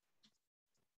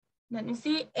 let me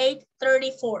see,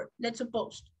 8:34, let's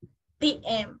suppose,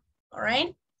 p.m., all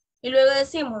right? Y luego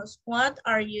decimos, what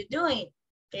are you doing?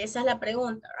 Que esa es la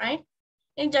pregunta, right?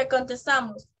 Y ya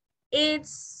contestamos,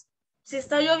 si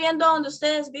está lloviendo donde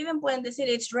ustedes viven, pueden decir,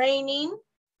 it's raining.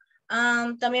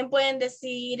 También pueden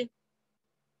decir,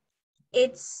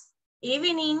 it's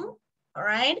evening, all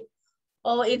right?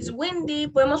 O it's windy,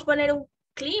 podemos poner un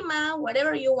clima,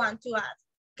 whatever you want to add,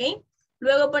 okay?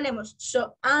 Luego ponemos,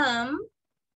 so I'm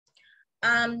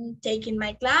taking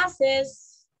my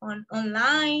classes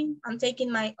online, I'm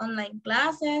taking my online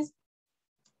classes,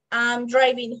 I'm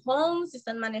driving home, si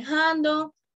están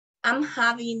manejando, I'm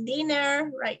having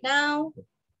dinner right now,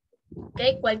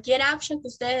 okay? Cualquier action que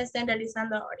ustedes estén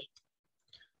realizando ahorita.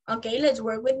 Okay, let's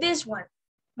work with this one.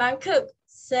 Bangkok,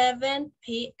 7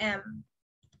 p.m.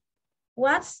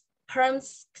 What's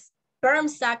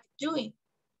Permsak doing?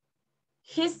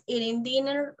 He's eating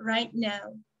dinner right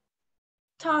now.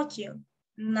 Tokyo,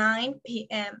 9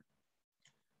 p.m.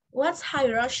 What's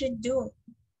Hiroshi doing?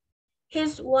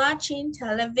 He's watching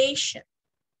television,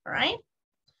 all right?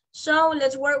 So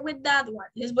let's work with that one.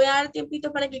 Les voy a dar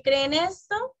tiempito para que creen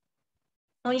esto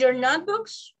on your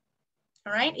notebooks,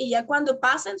 all right? Y ya cuando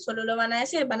pasen, solo lo van a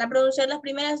decir, van a pronunciar las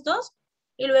primeras 2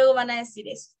 y luego van a decir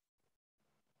eso.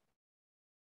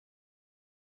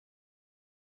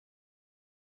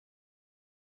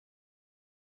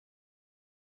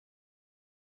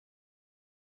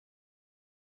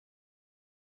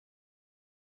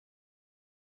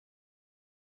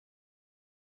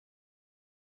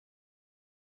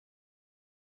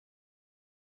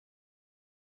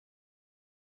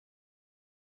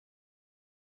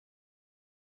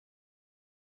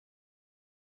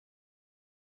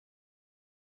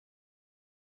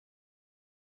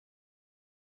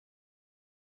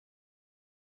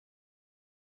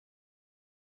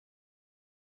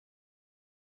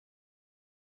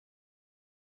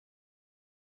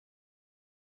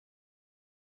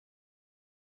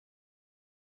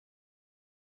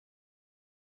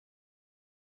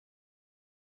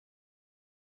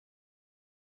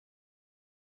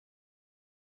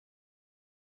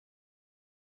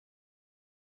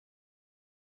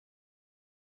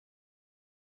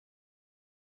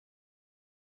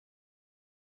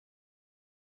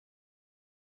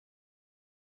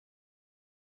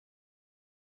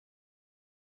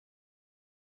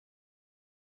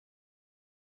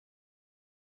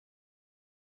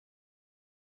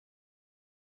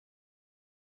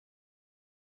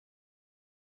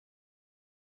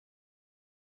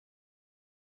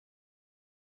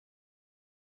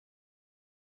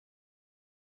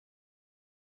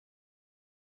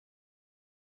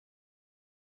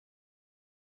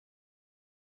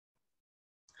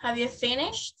 Have you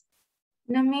finished?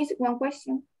 No, miss, one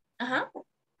question. Uh-huh.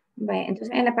 Bueno, entonces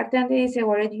en la parte donde dice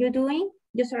what are you doing,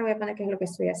 yo solo voy a poner qué es lo que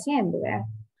estoy haciendo, ¿verdad?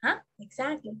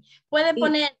 Exactly. Puede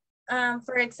poner,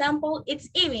 for example, it's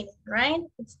evening, right?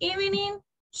 It's evening,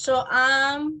 so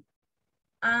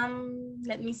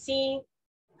let me see,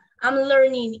 I'm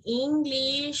learning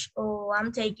English or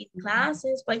I'm taking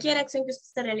classes, cualquier acción que usted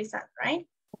esté realizando, right?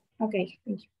 Okay,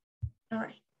 thank you. All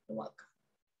right, you're welcome.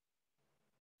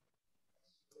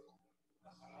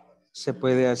 Se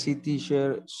puede así,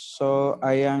 teacher. So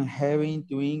I am having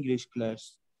to English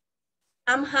class.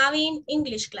 I'm having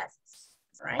English classes,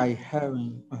 right? I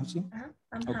haven't. ¿Sí?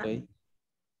 I'm Okay. having.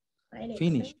 Right,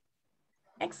 Finish.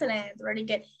 Excellent, very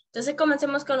good. Entonces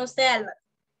comencemos con usted, Álvaro.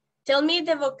 Tell me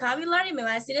the vocabulary, me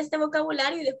va a decir este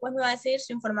vocabulario y después me va a decir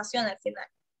su información al final.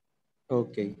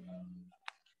 Okay.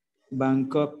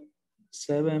 Bangkok,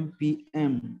 7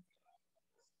 p.m.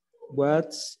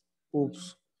 What's,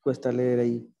 oops, cuesta leer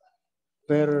ahí.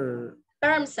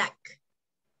 Permsack.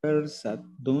 Persat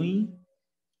doing?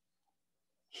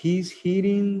 He's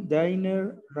eating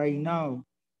dinner right now.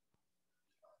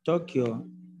 Tokyo,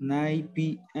 9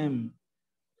 p.m.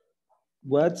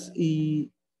 What's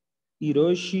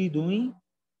Hiroshi doing?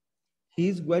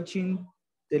 He's watching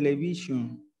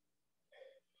television.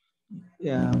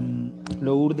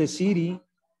 Lourdes City,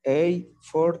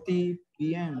 8:40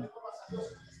 p.m.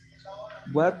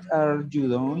 What are you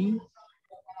doing?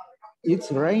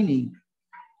 It's raining.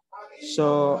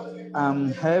 So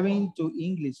I'm having to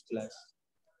English class.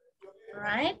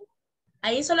 Right.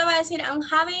 Ahí solo va a decir I'm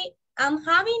having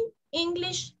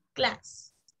English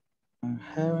class. I'm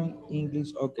having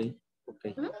English, okay.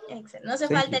 Okay. Excellent. No hace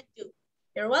Thank falta el to.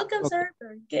 You're welcome, Okay. sir.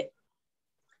 Very good.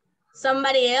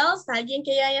 Somebody else, alguien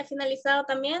que ya haya finalizado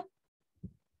también.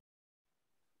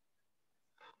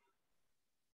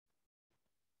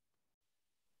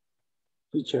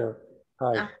 Teacher,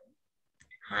 hi.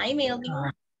 Hi, Melvin.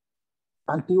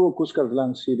 Antiguo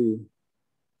Cuscatlán City,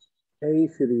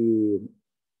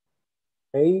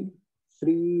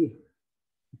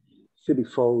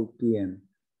 8:34 p.m.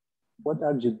 What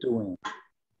are you doing?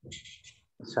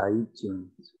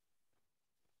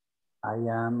 I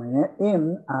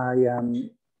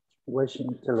am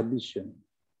watching television.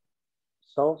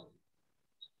 So,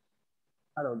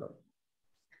 I don't know.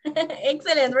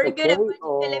 Excellent, very good at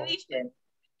watching television.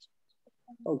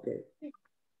 Okay.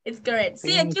 It's correct.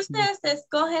 Sí, aquí ustedes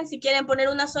escogen si quieren poner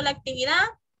una sola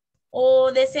actividad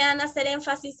o desean hacer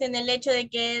énfasis en el hecho de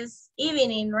que es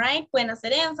evening, right? Pueden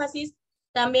hacer énfasis.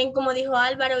 También, como dijo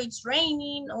Álvaro, it's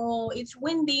raining o it's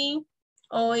windy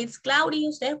o it's cloudy.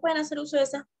 Ustedes pueden hacer uso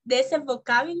de ese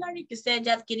vocabulary que ustedes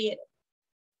ya adquirieron.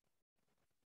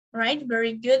 Right,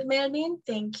 very good, Melvin.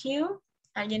 Thank you.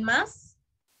 ¿Alguien más?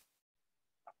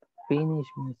 Finish.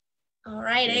 All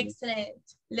right, excellent.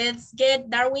 Let's get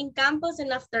Darwin Campos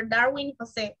and after Darwin,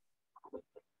 Jose.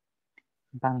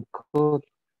 Bangkok,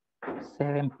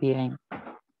 7 p.m.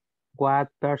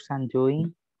 What person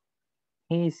doing?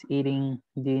 He's eating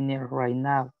dinner right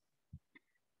now.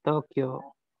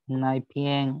 Tokyo, 9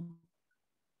 p.m.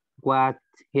 What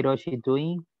Hiroshi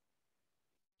doing?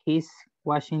 He's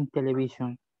watching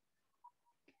television.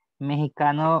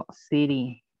 Mexicano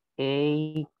City,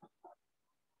 8:40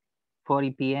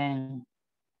 p.m.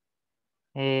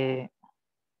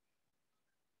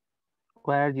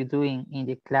 What are you doing in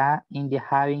the class? In the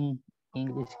having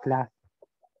English class?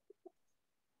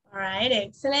 All right,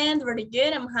 excellent, very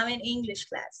good. I'm having English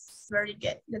class. Very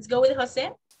good. Let's go with Jose.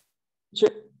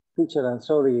 Teacher, I'm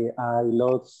sorry, I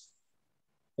lost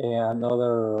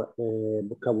another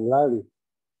vocabulary.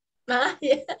 Yeah.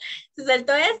 Se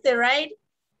saltó este, right?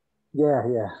 Yeah.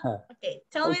 Okay,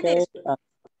 tell me this.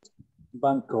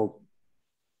 Bangkok,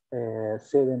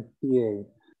 7 p.m.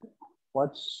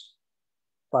 What's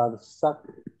Parsak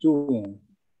doing?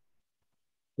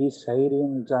 He's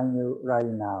eating dinner right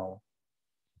now.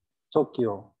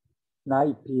 Tokyo,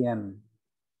 9 p.m.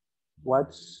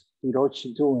 What's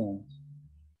Hiroshi doing?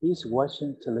 He's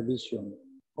watching television.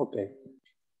 Okay.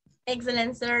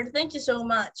 Excellent, sir. Thank you so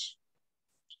much.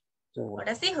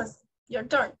 Ahora sí, Jose, your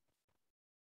turn.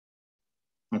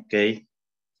 Okay.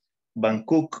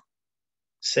 Bangkok,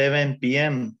 7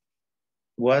 p.m.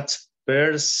 What's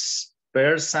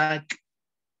Persak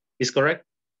is correct?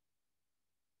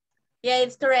 Yeah,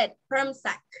 it's correct.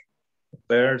 Permsack.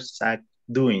 Persak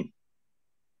doing?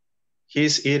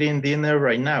 He's eating dinner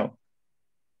right now.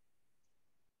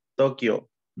 Tokyo,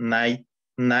 9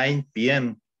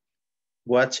 p.m.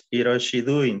 What's Hiroshi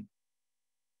doing?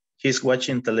 He's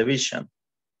watching television.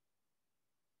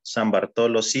 San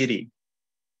Bartolo City,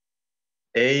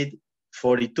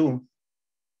 8:42.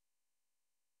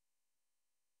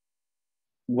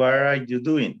 What are you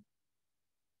doing?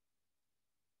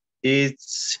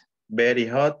 It's very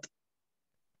hot.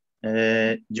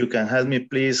 You can help me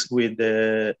please with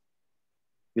the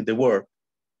word.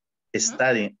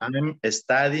 Studying. I'm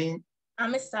studying.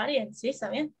 I'm studying, sí, está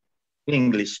bien.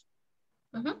 English.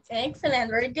 Excellent,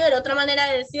 very good. Otra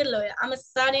manera de decirlo, I'm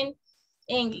studying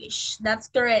English. That's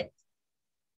correct.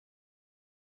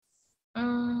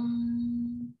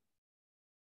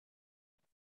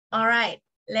 All right,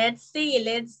 let's see.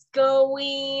 Let's go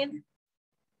with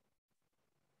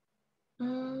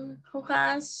who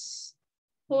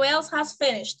else has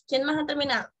finished? ¿Quién más ha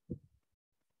terminado?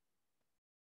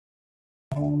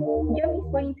 Yo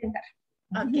mismo voy a intentar.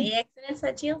 Okay, excellent,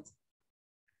 Sachil.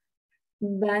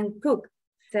 Bangkok,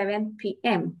 7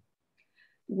 p.m.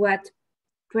 What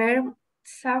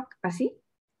Persak, así?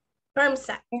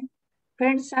 Permsak.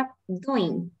 Persak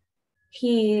doing?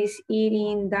 He is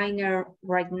eating dinner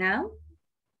right now.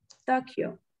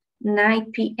 Tokyo,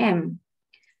 9 p.m.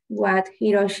 What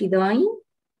Hiroshi doing?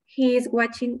 He is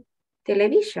watching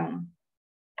television.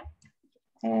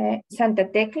 Santa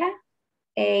Tecla,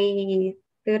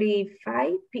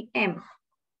 8:35 p.m.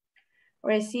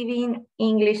 Receiving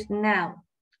English now.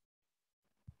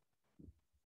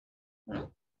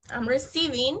 I'm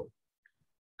receiving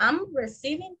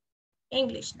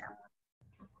English now.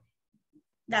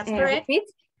 That's correct.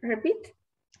 Repeat.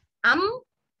 I'm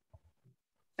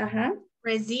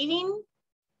receiving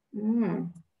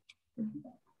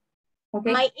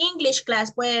okay. My English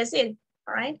class, puede decir,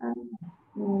 all right?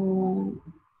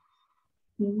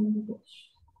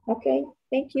 Okay,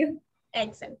 thank you.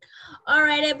 Excellent. All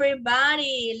right,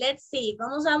 everybody, let's see.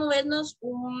 Vamos a movernos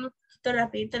un poquito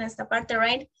rapidito en esta parte,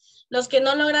 right? Los que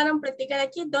no lograron practicar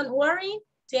aquí, don't worry.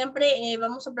 Siempre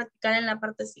vamos a practicar en la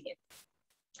parte siguiente.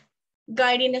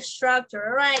 Guiding structure,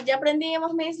 all right. Ya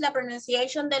aprendimos, Miss, la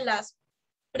pronunciation de las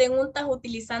preguntas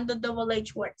utilizando double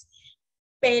H words.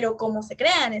 Pero ¿cómo se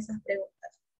crean esas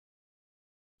preguntas?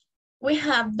 We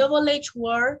have double H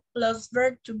word plus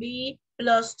verb to be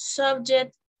plus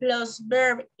subject plus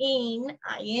verb in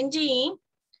ing,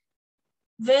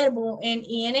 verbo en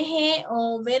ing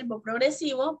o verbo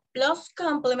progresivo plus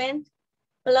complement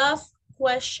plus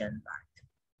question mark.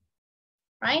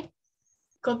 Right?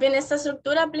 Copien esta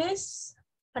estructura, please,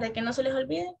 para que no se les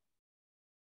olvide.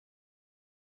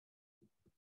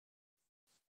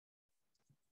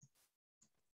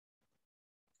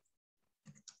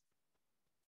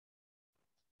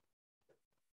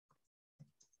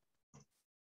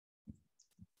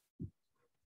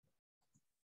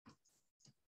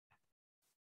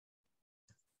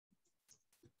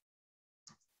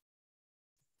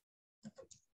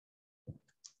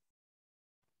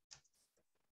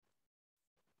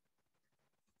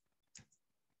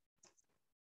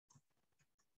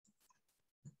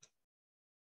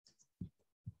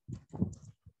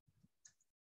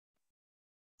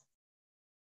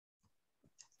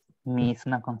 Miss,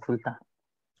 una consulta.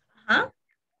 Ajá.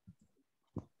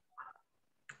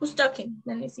 Who's talking?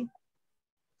 Let me see.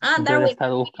 Ah, Yo Darwin. lo he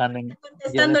estado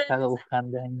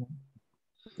buscando en...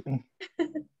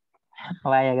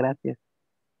 Vaya, gracias.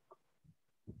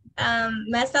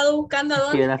 Me ha estado buscando a Yo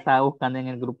dónde. la estaba buscando en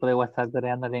el grupo de WhatsApp, pero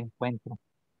ya no la encuentro.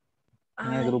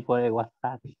 En el grupo de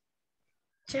WhatsApp.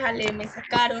 Chale, me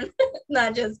sacaron. No,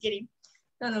 just kidding.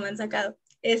 No me han sacado.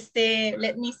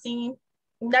 Let me see.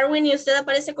 Darwin, ¿y usted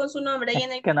aparece con su nombre ahí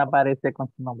en el... Que no aparece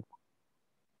con su nombre.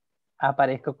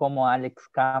 Aparezco como Alex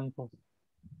Campos.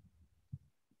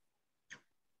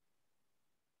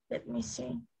 Let me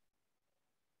see.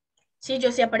 Sí,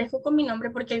 yo sí aparezco con mi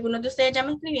nombre porque algunos de ustedes ya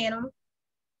me escribieron.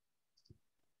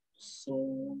 Sí.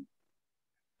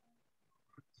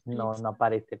 No, no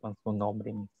aparece con su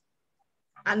nombre.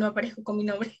 Ah, no aparezco con mi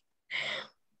nombre.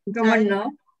 ¿Cómo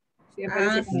no? Sí,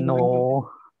 aparece con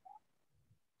no.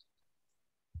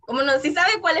 ¿Cómo no? Sí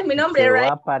sabe cuál es mi nombre, Yo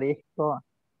right? aparezco.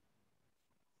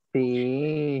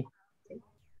 Sí.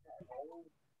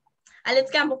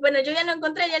 Alex Campos. Bueno, yo ya lo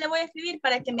encontré, ya le voy a escribir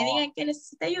para que me digan que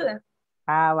necesita ayuda.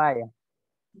 Ah, vaya.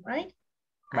 Right?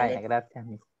 Vaya, Alex. gracias,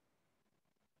 Miss.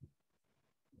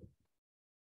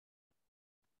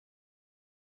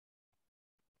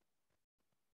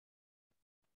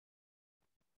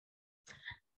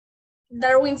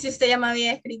 Darwin, si usted ya me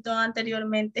había escrito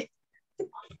anteriormente.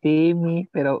 Sí, Miss,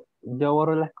 pero yo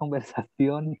borro las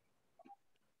conversaciones.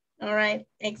 All right,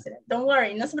 excellent. Don't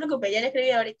worry, no se preocupe, ya le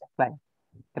escribí ahorita. Vaya,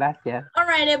 gracias. All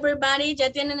right, everybody,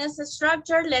 ya tienen esta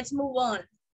structure. Let's move on.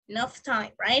 Enough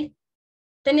time, right?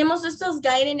 Tenemos estos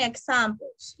guiding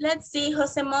examples. Let's see,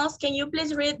 Jose Mos, can you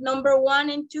please read number 1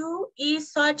 and 2, y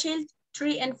Xochitl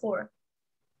 3 and 4?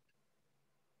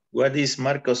 What is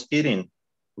Marcos eating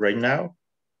right now?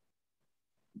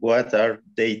 What are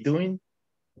they doing?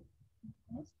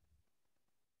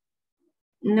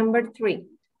 Number 3.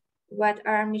 What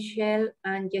are Michelle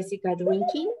and Jessica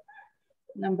drinking?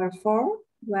 Number 4.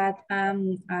 What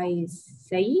am I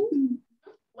saying?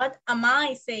 What am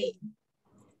I saying?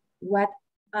 What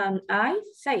am I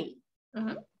saying?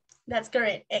 That's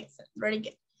correct. Excellent. Very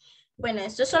good. Bueno,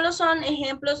 estos solo son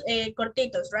ejemplos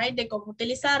cortitos, right? De cómo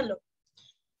utilizarlo.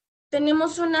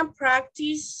 Tenemos una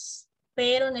practice,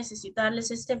 pero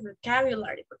necesitarles este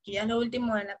vocabulary, porque ya es lo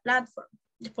último de la plataforma.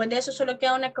 Después de eso solo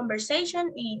queda una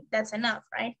conversation y that's enough,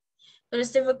 right? Pero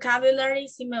este vocabulary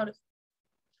sí me urge.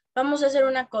 Vamos a hacer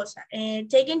una cosa.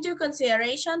 Take into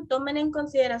consideration, tomen en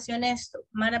consideración esto.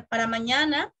 Para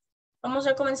mañana vamos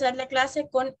a comenzar la clase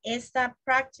con esta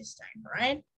practice time,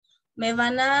 right? Me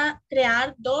van a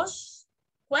crear 2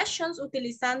 questions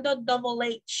utilizando double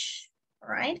H,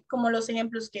 right? Como los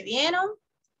ejemplos que vieron,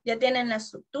 ya tienen la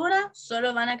estructura,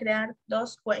 solo van a crear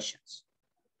 2 questions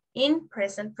in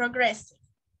present progressive,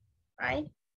 right?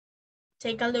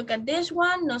 Take a look at this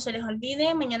one, no se les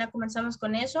olvide, mañana comenzamos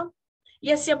con eso.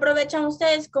 Y así aprovechan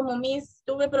ustedes, como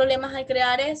tuve problemas al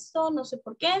crear esto, no sé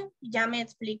por qué, ya me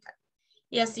explican.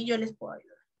 Y así yo les puedo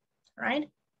ayudar,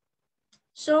 right?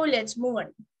 So let's move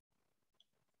on.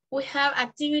 We have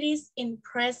activities in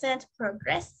present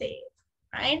progressive,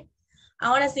 right?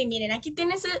 Ahora sí, miren, aquí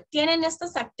tienen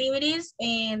estas activities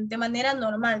de manera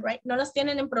normal, right? No las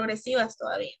tienen en progresivas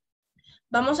todavía.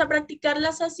 Vamos a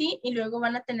practicarlas así y luego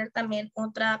van a tener también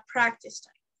otra practice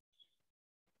time.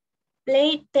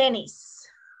 Play tennis,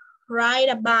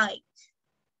 ride a bike,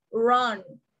 run,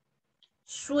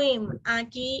 swim.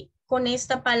 Aquí con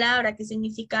esta palabra que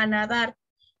significa nadar,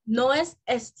 no es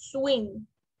swim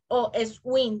o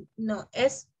swim, no,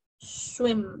 es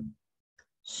swim,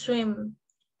 swim.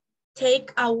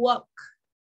 Take a walk,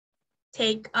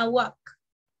 take a walk.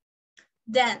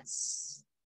 Dance,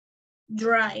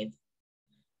 drive,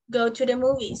 go to the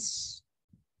movies,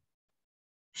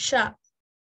 shop,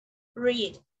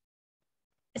 read,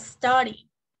 study,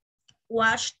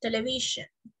 watch television.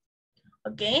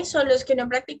 Ok, son los que no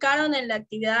practicaron en la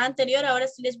actividad anterior, ahora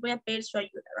sí les voy a pedir su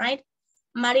ayuda, right?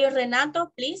 Mario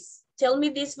Renato, please tell me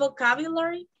this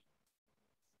vocabulary.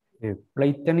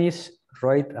 Play tennis,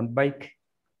 ride a bike,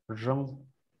 run,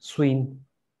 swim,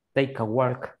 take a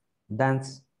walk,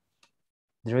 dance,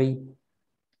 drive,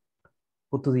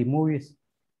 go to the movies,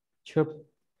 shop,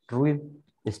 read,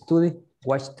 study,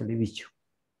 watch television.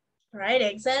 Right,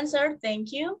 excellent, sir.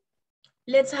 Thank you.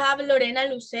 Let's have Lorena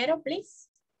Lucero, please.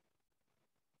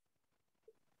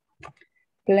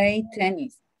 Play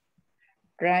tennis,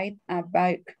 ride a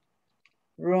bike,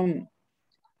 run,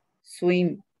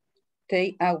 swim,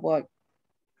 take a walk,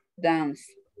 dance,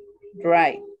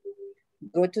 drive,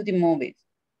 go to the movies,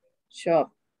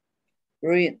 shop,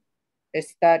 read,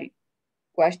 study,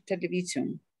 watch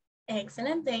television.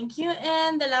 Excellent, thank you.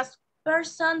 And the last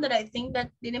person that I think that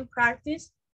didn't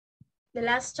practice the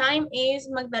last time is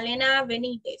Magdalena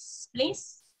Benitez,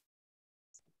 please.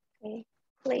 Okay.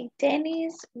 Play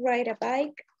tennis, ride a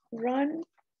bike, run,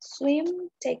 swim,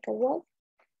 take a walk,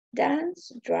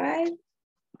 dance, drive,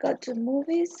 go to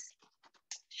movies,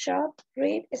 shop,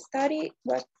 read, study,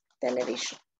 watch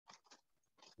television.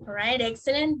 All right,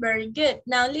 excellent, very good.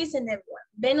 Now listen everyone.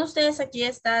 Ven ustedes aquí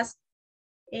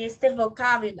este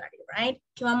vocabulary, right?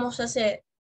 ¿Qué vamos a hacer?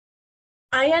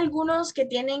 Hay algunos que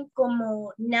tienen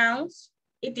como nouns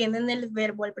y tienen el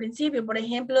verbo al principio. Por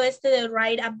ejemplo, este de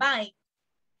ride a bike.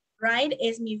 Ride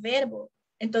es mi verbo.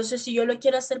 Entonces, si yo lo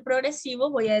quiero hacer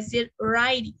progresivo, voy a decir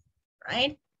riding,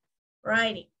 right?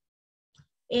 Riding.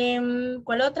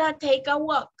 ¿Cuál otra? Take a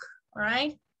walk,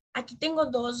 right? Aquí tengo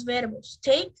 2 verbos,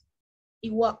 take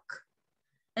y walk.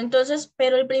 Entonces,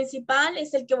 pero el principal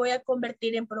es el que voy a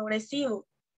convertir en progresivo.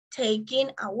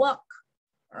 Taking a walk,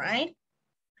 right?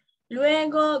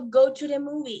 Luego, go to the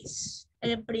movies.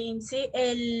 El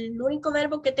único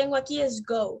verbo que tengo aquí es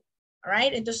go. All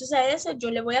right, entonces a ese yo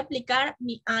le voy a aplicar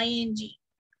mi ing.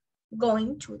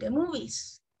 Going to the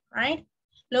movies, right?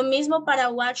 Lo mismo para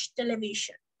watch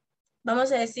television.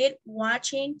 Vamos a decir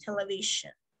watching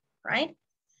television, right?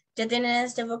 Ya tienen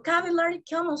este vocabulary.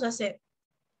 ¿Qué vamos a hacer?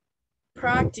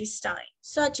 Practice time.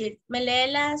 Such ¿me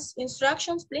lee las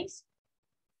instructions, please?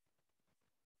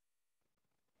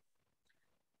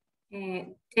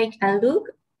 Take a look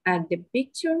at the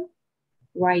picture.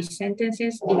 Write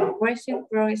sentences in present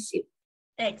progressive.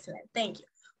 Excellent, thank you.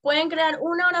 Pueden crear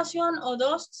una oración o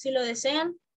 2 si lo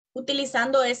desean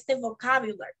utilizando este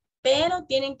vocabulary, pero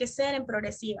tienen que ser en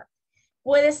progresiva.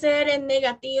 Puede ser en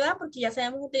negativa porque ya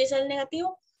sabemos utilizar el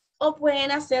negativo o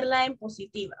pueden hacerla en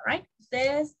positiva, right?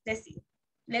 Ustedes deciden.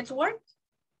 Let's work.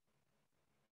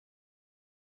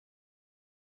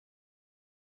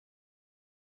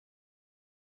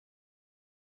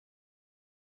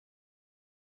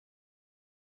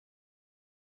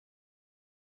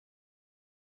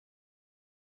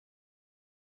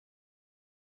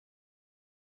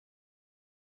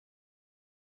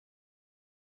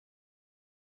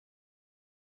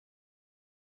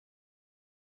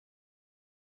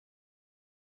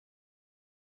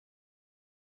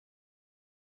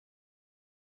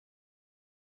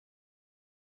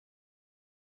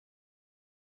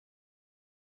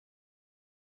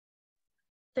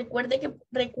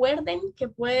 Recuerden que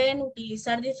pueden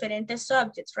utilizar diferentes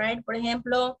subjects, right? Por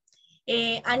ejemplo,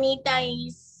 Anita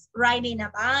is riding a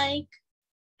bike,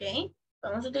 ¿ok?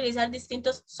 Vamos a utilizar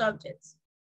distintos subjects.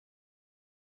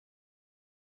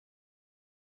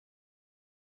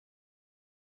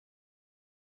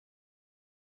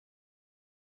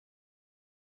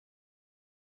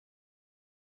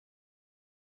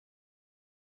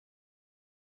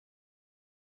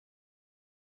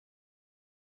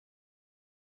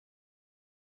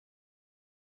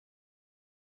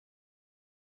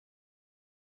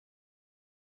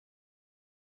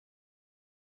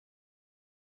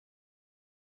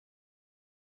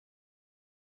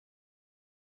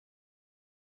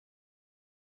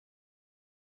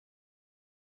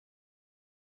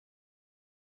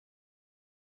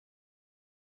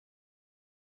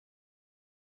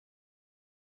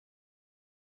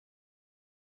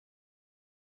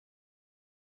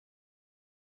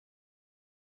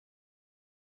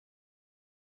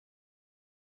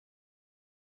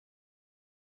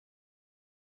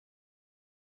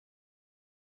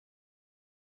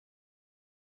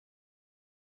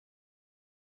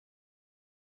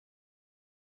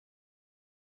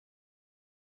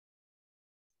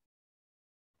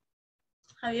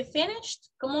 Have you finished?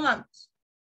 ¿Cómo vamos?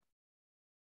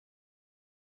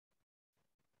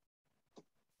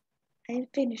 I'm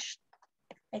finished.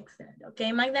 Excellent.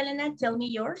 Okay, Magdalena, tell me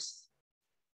yours.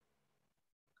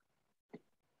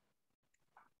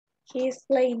 He's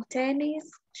playing tennis.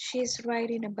 She's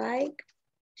riding a bike.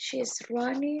 She's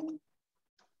running.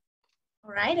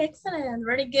 All right, excellent.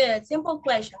 Very good. Simple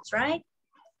questions, right?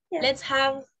 Yeah. Let's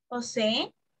have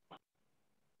Jose.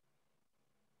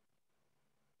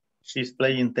 She's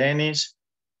playing tennis.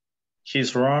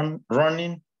 She's running.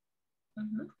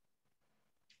 Mm-hmm.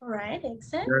 All right,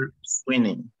 excellent. They're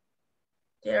swimming.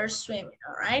 They're swimming.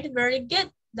 All right, very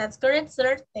good. That's correct,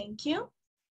 sir. Thank you.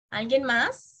 ¿Alguien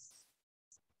más?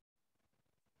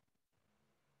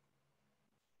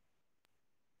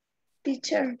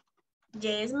 Teacher.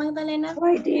 Yes, Magdalena.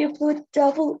 Why do you put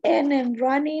double N in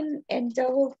running and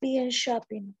double P in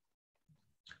shopping?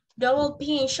 Double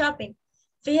P in shopping.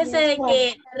 Fíjese Yes, de why?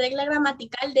 que la regla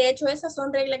gramatical, de hecho, esas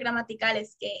son reglas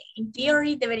gramaticales que en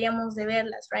theory deberíamos de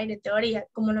verlas, right? En teoría,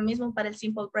 como lo mismo para el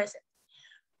simple present.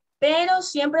 Pero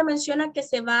siempre menciona que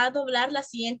se va a doblar la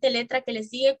siguiente letra que le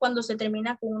sigue cuando se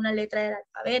termina con una letra del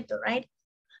alfabeto, right?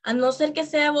 A no ser que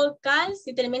sea vocal,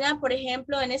 si termina, por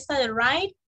ejemplo, en esta de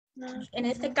ride, en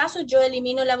este caso yo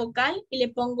elimino la vocal y le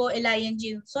pongo el ing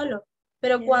de un solo.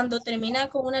 Pero Yes. cuando termina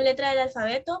con una letra del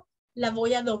alfabeto, la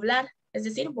voy a doblar, es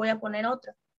decir, voy a poner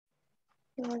otra.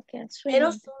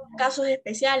 Pero son casos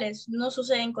especiales, no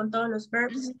suceden con todos los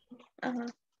verbs.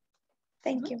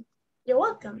 Thank you. You're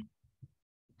welcome.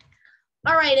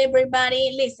 All right,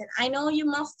 everybody, listen, I know you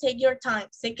must take your time.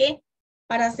 Sé que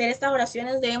para hacer estas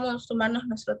oraciones debemos tomarnos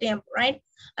nuestro tiempo, right?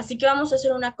 Así que vamos a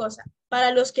hacer una cosa.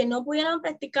 Para los que no pudieran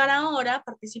practicar ahora,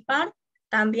 participar,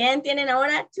 también tienen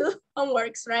ahora 2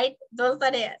 homeworks, right? 2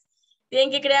 tareas. Tienen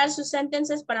que crear sus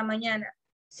sentences para mañana.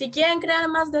 Si quieren crear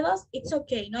más de 2, it's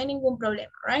okay, no hay ningún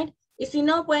problema, right? Y si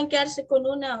no, pueden quedarse con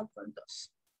 1 o con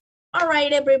 2. All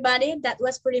right, everybody, that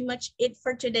was pretty much it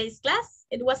for today's class.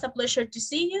 It was a pleasure to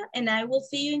see you, and I will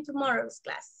see you in tomorrow's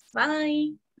class.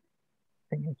 Bye.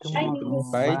 See you tomorrow.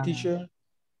 Bye, teacher.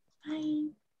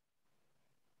 Bye.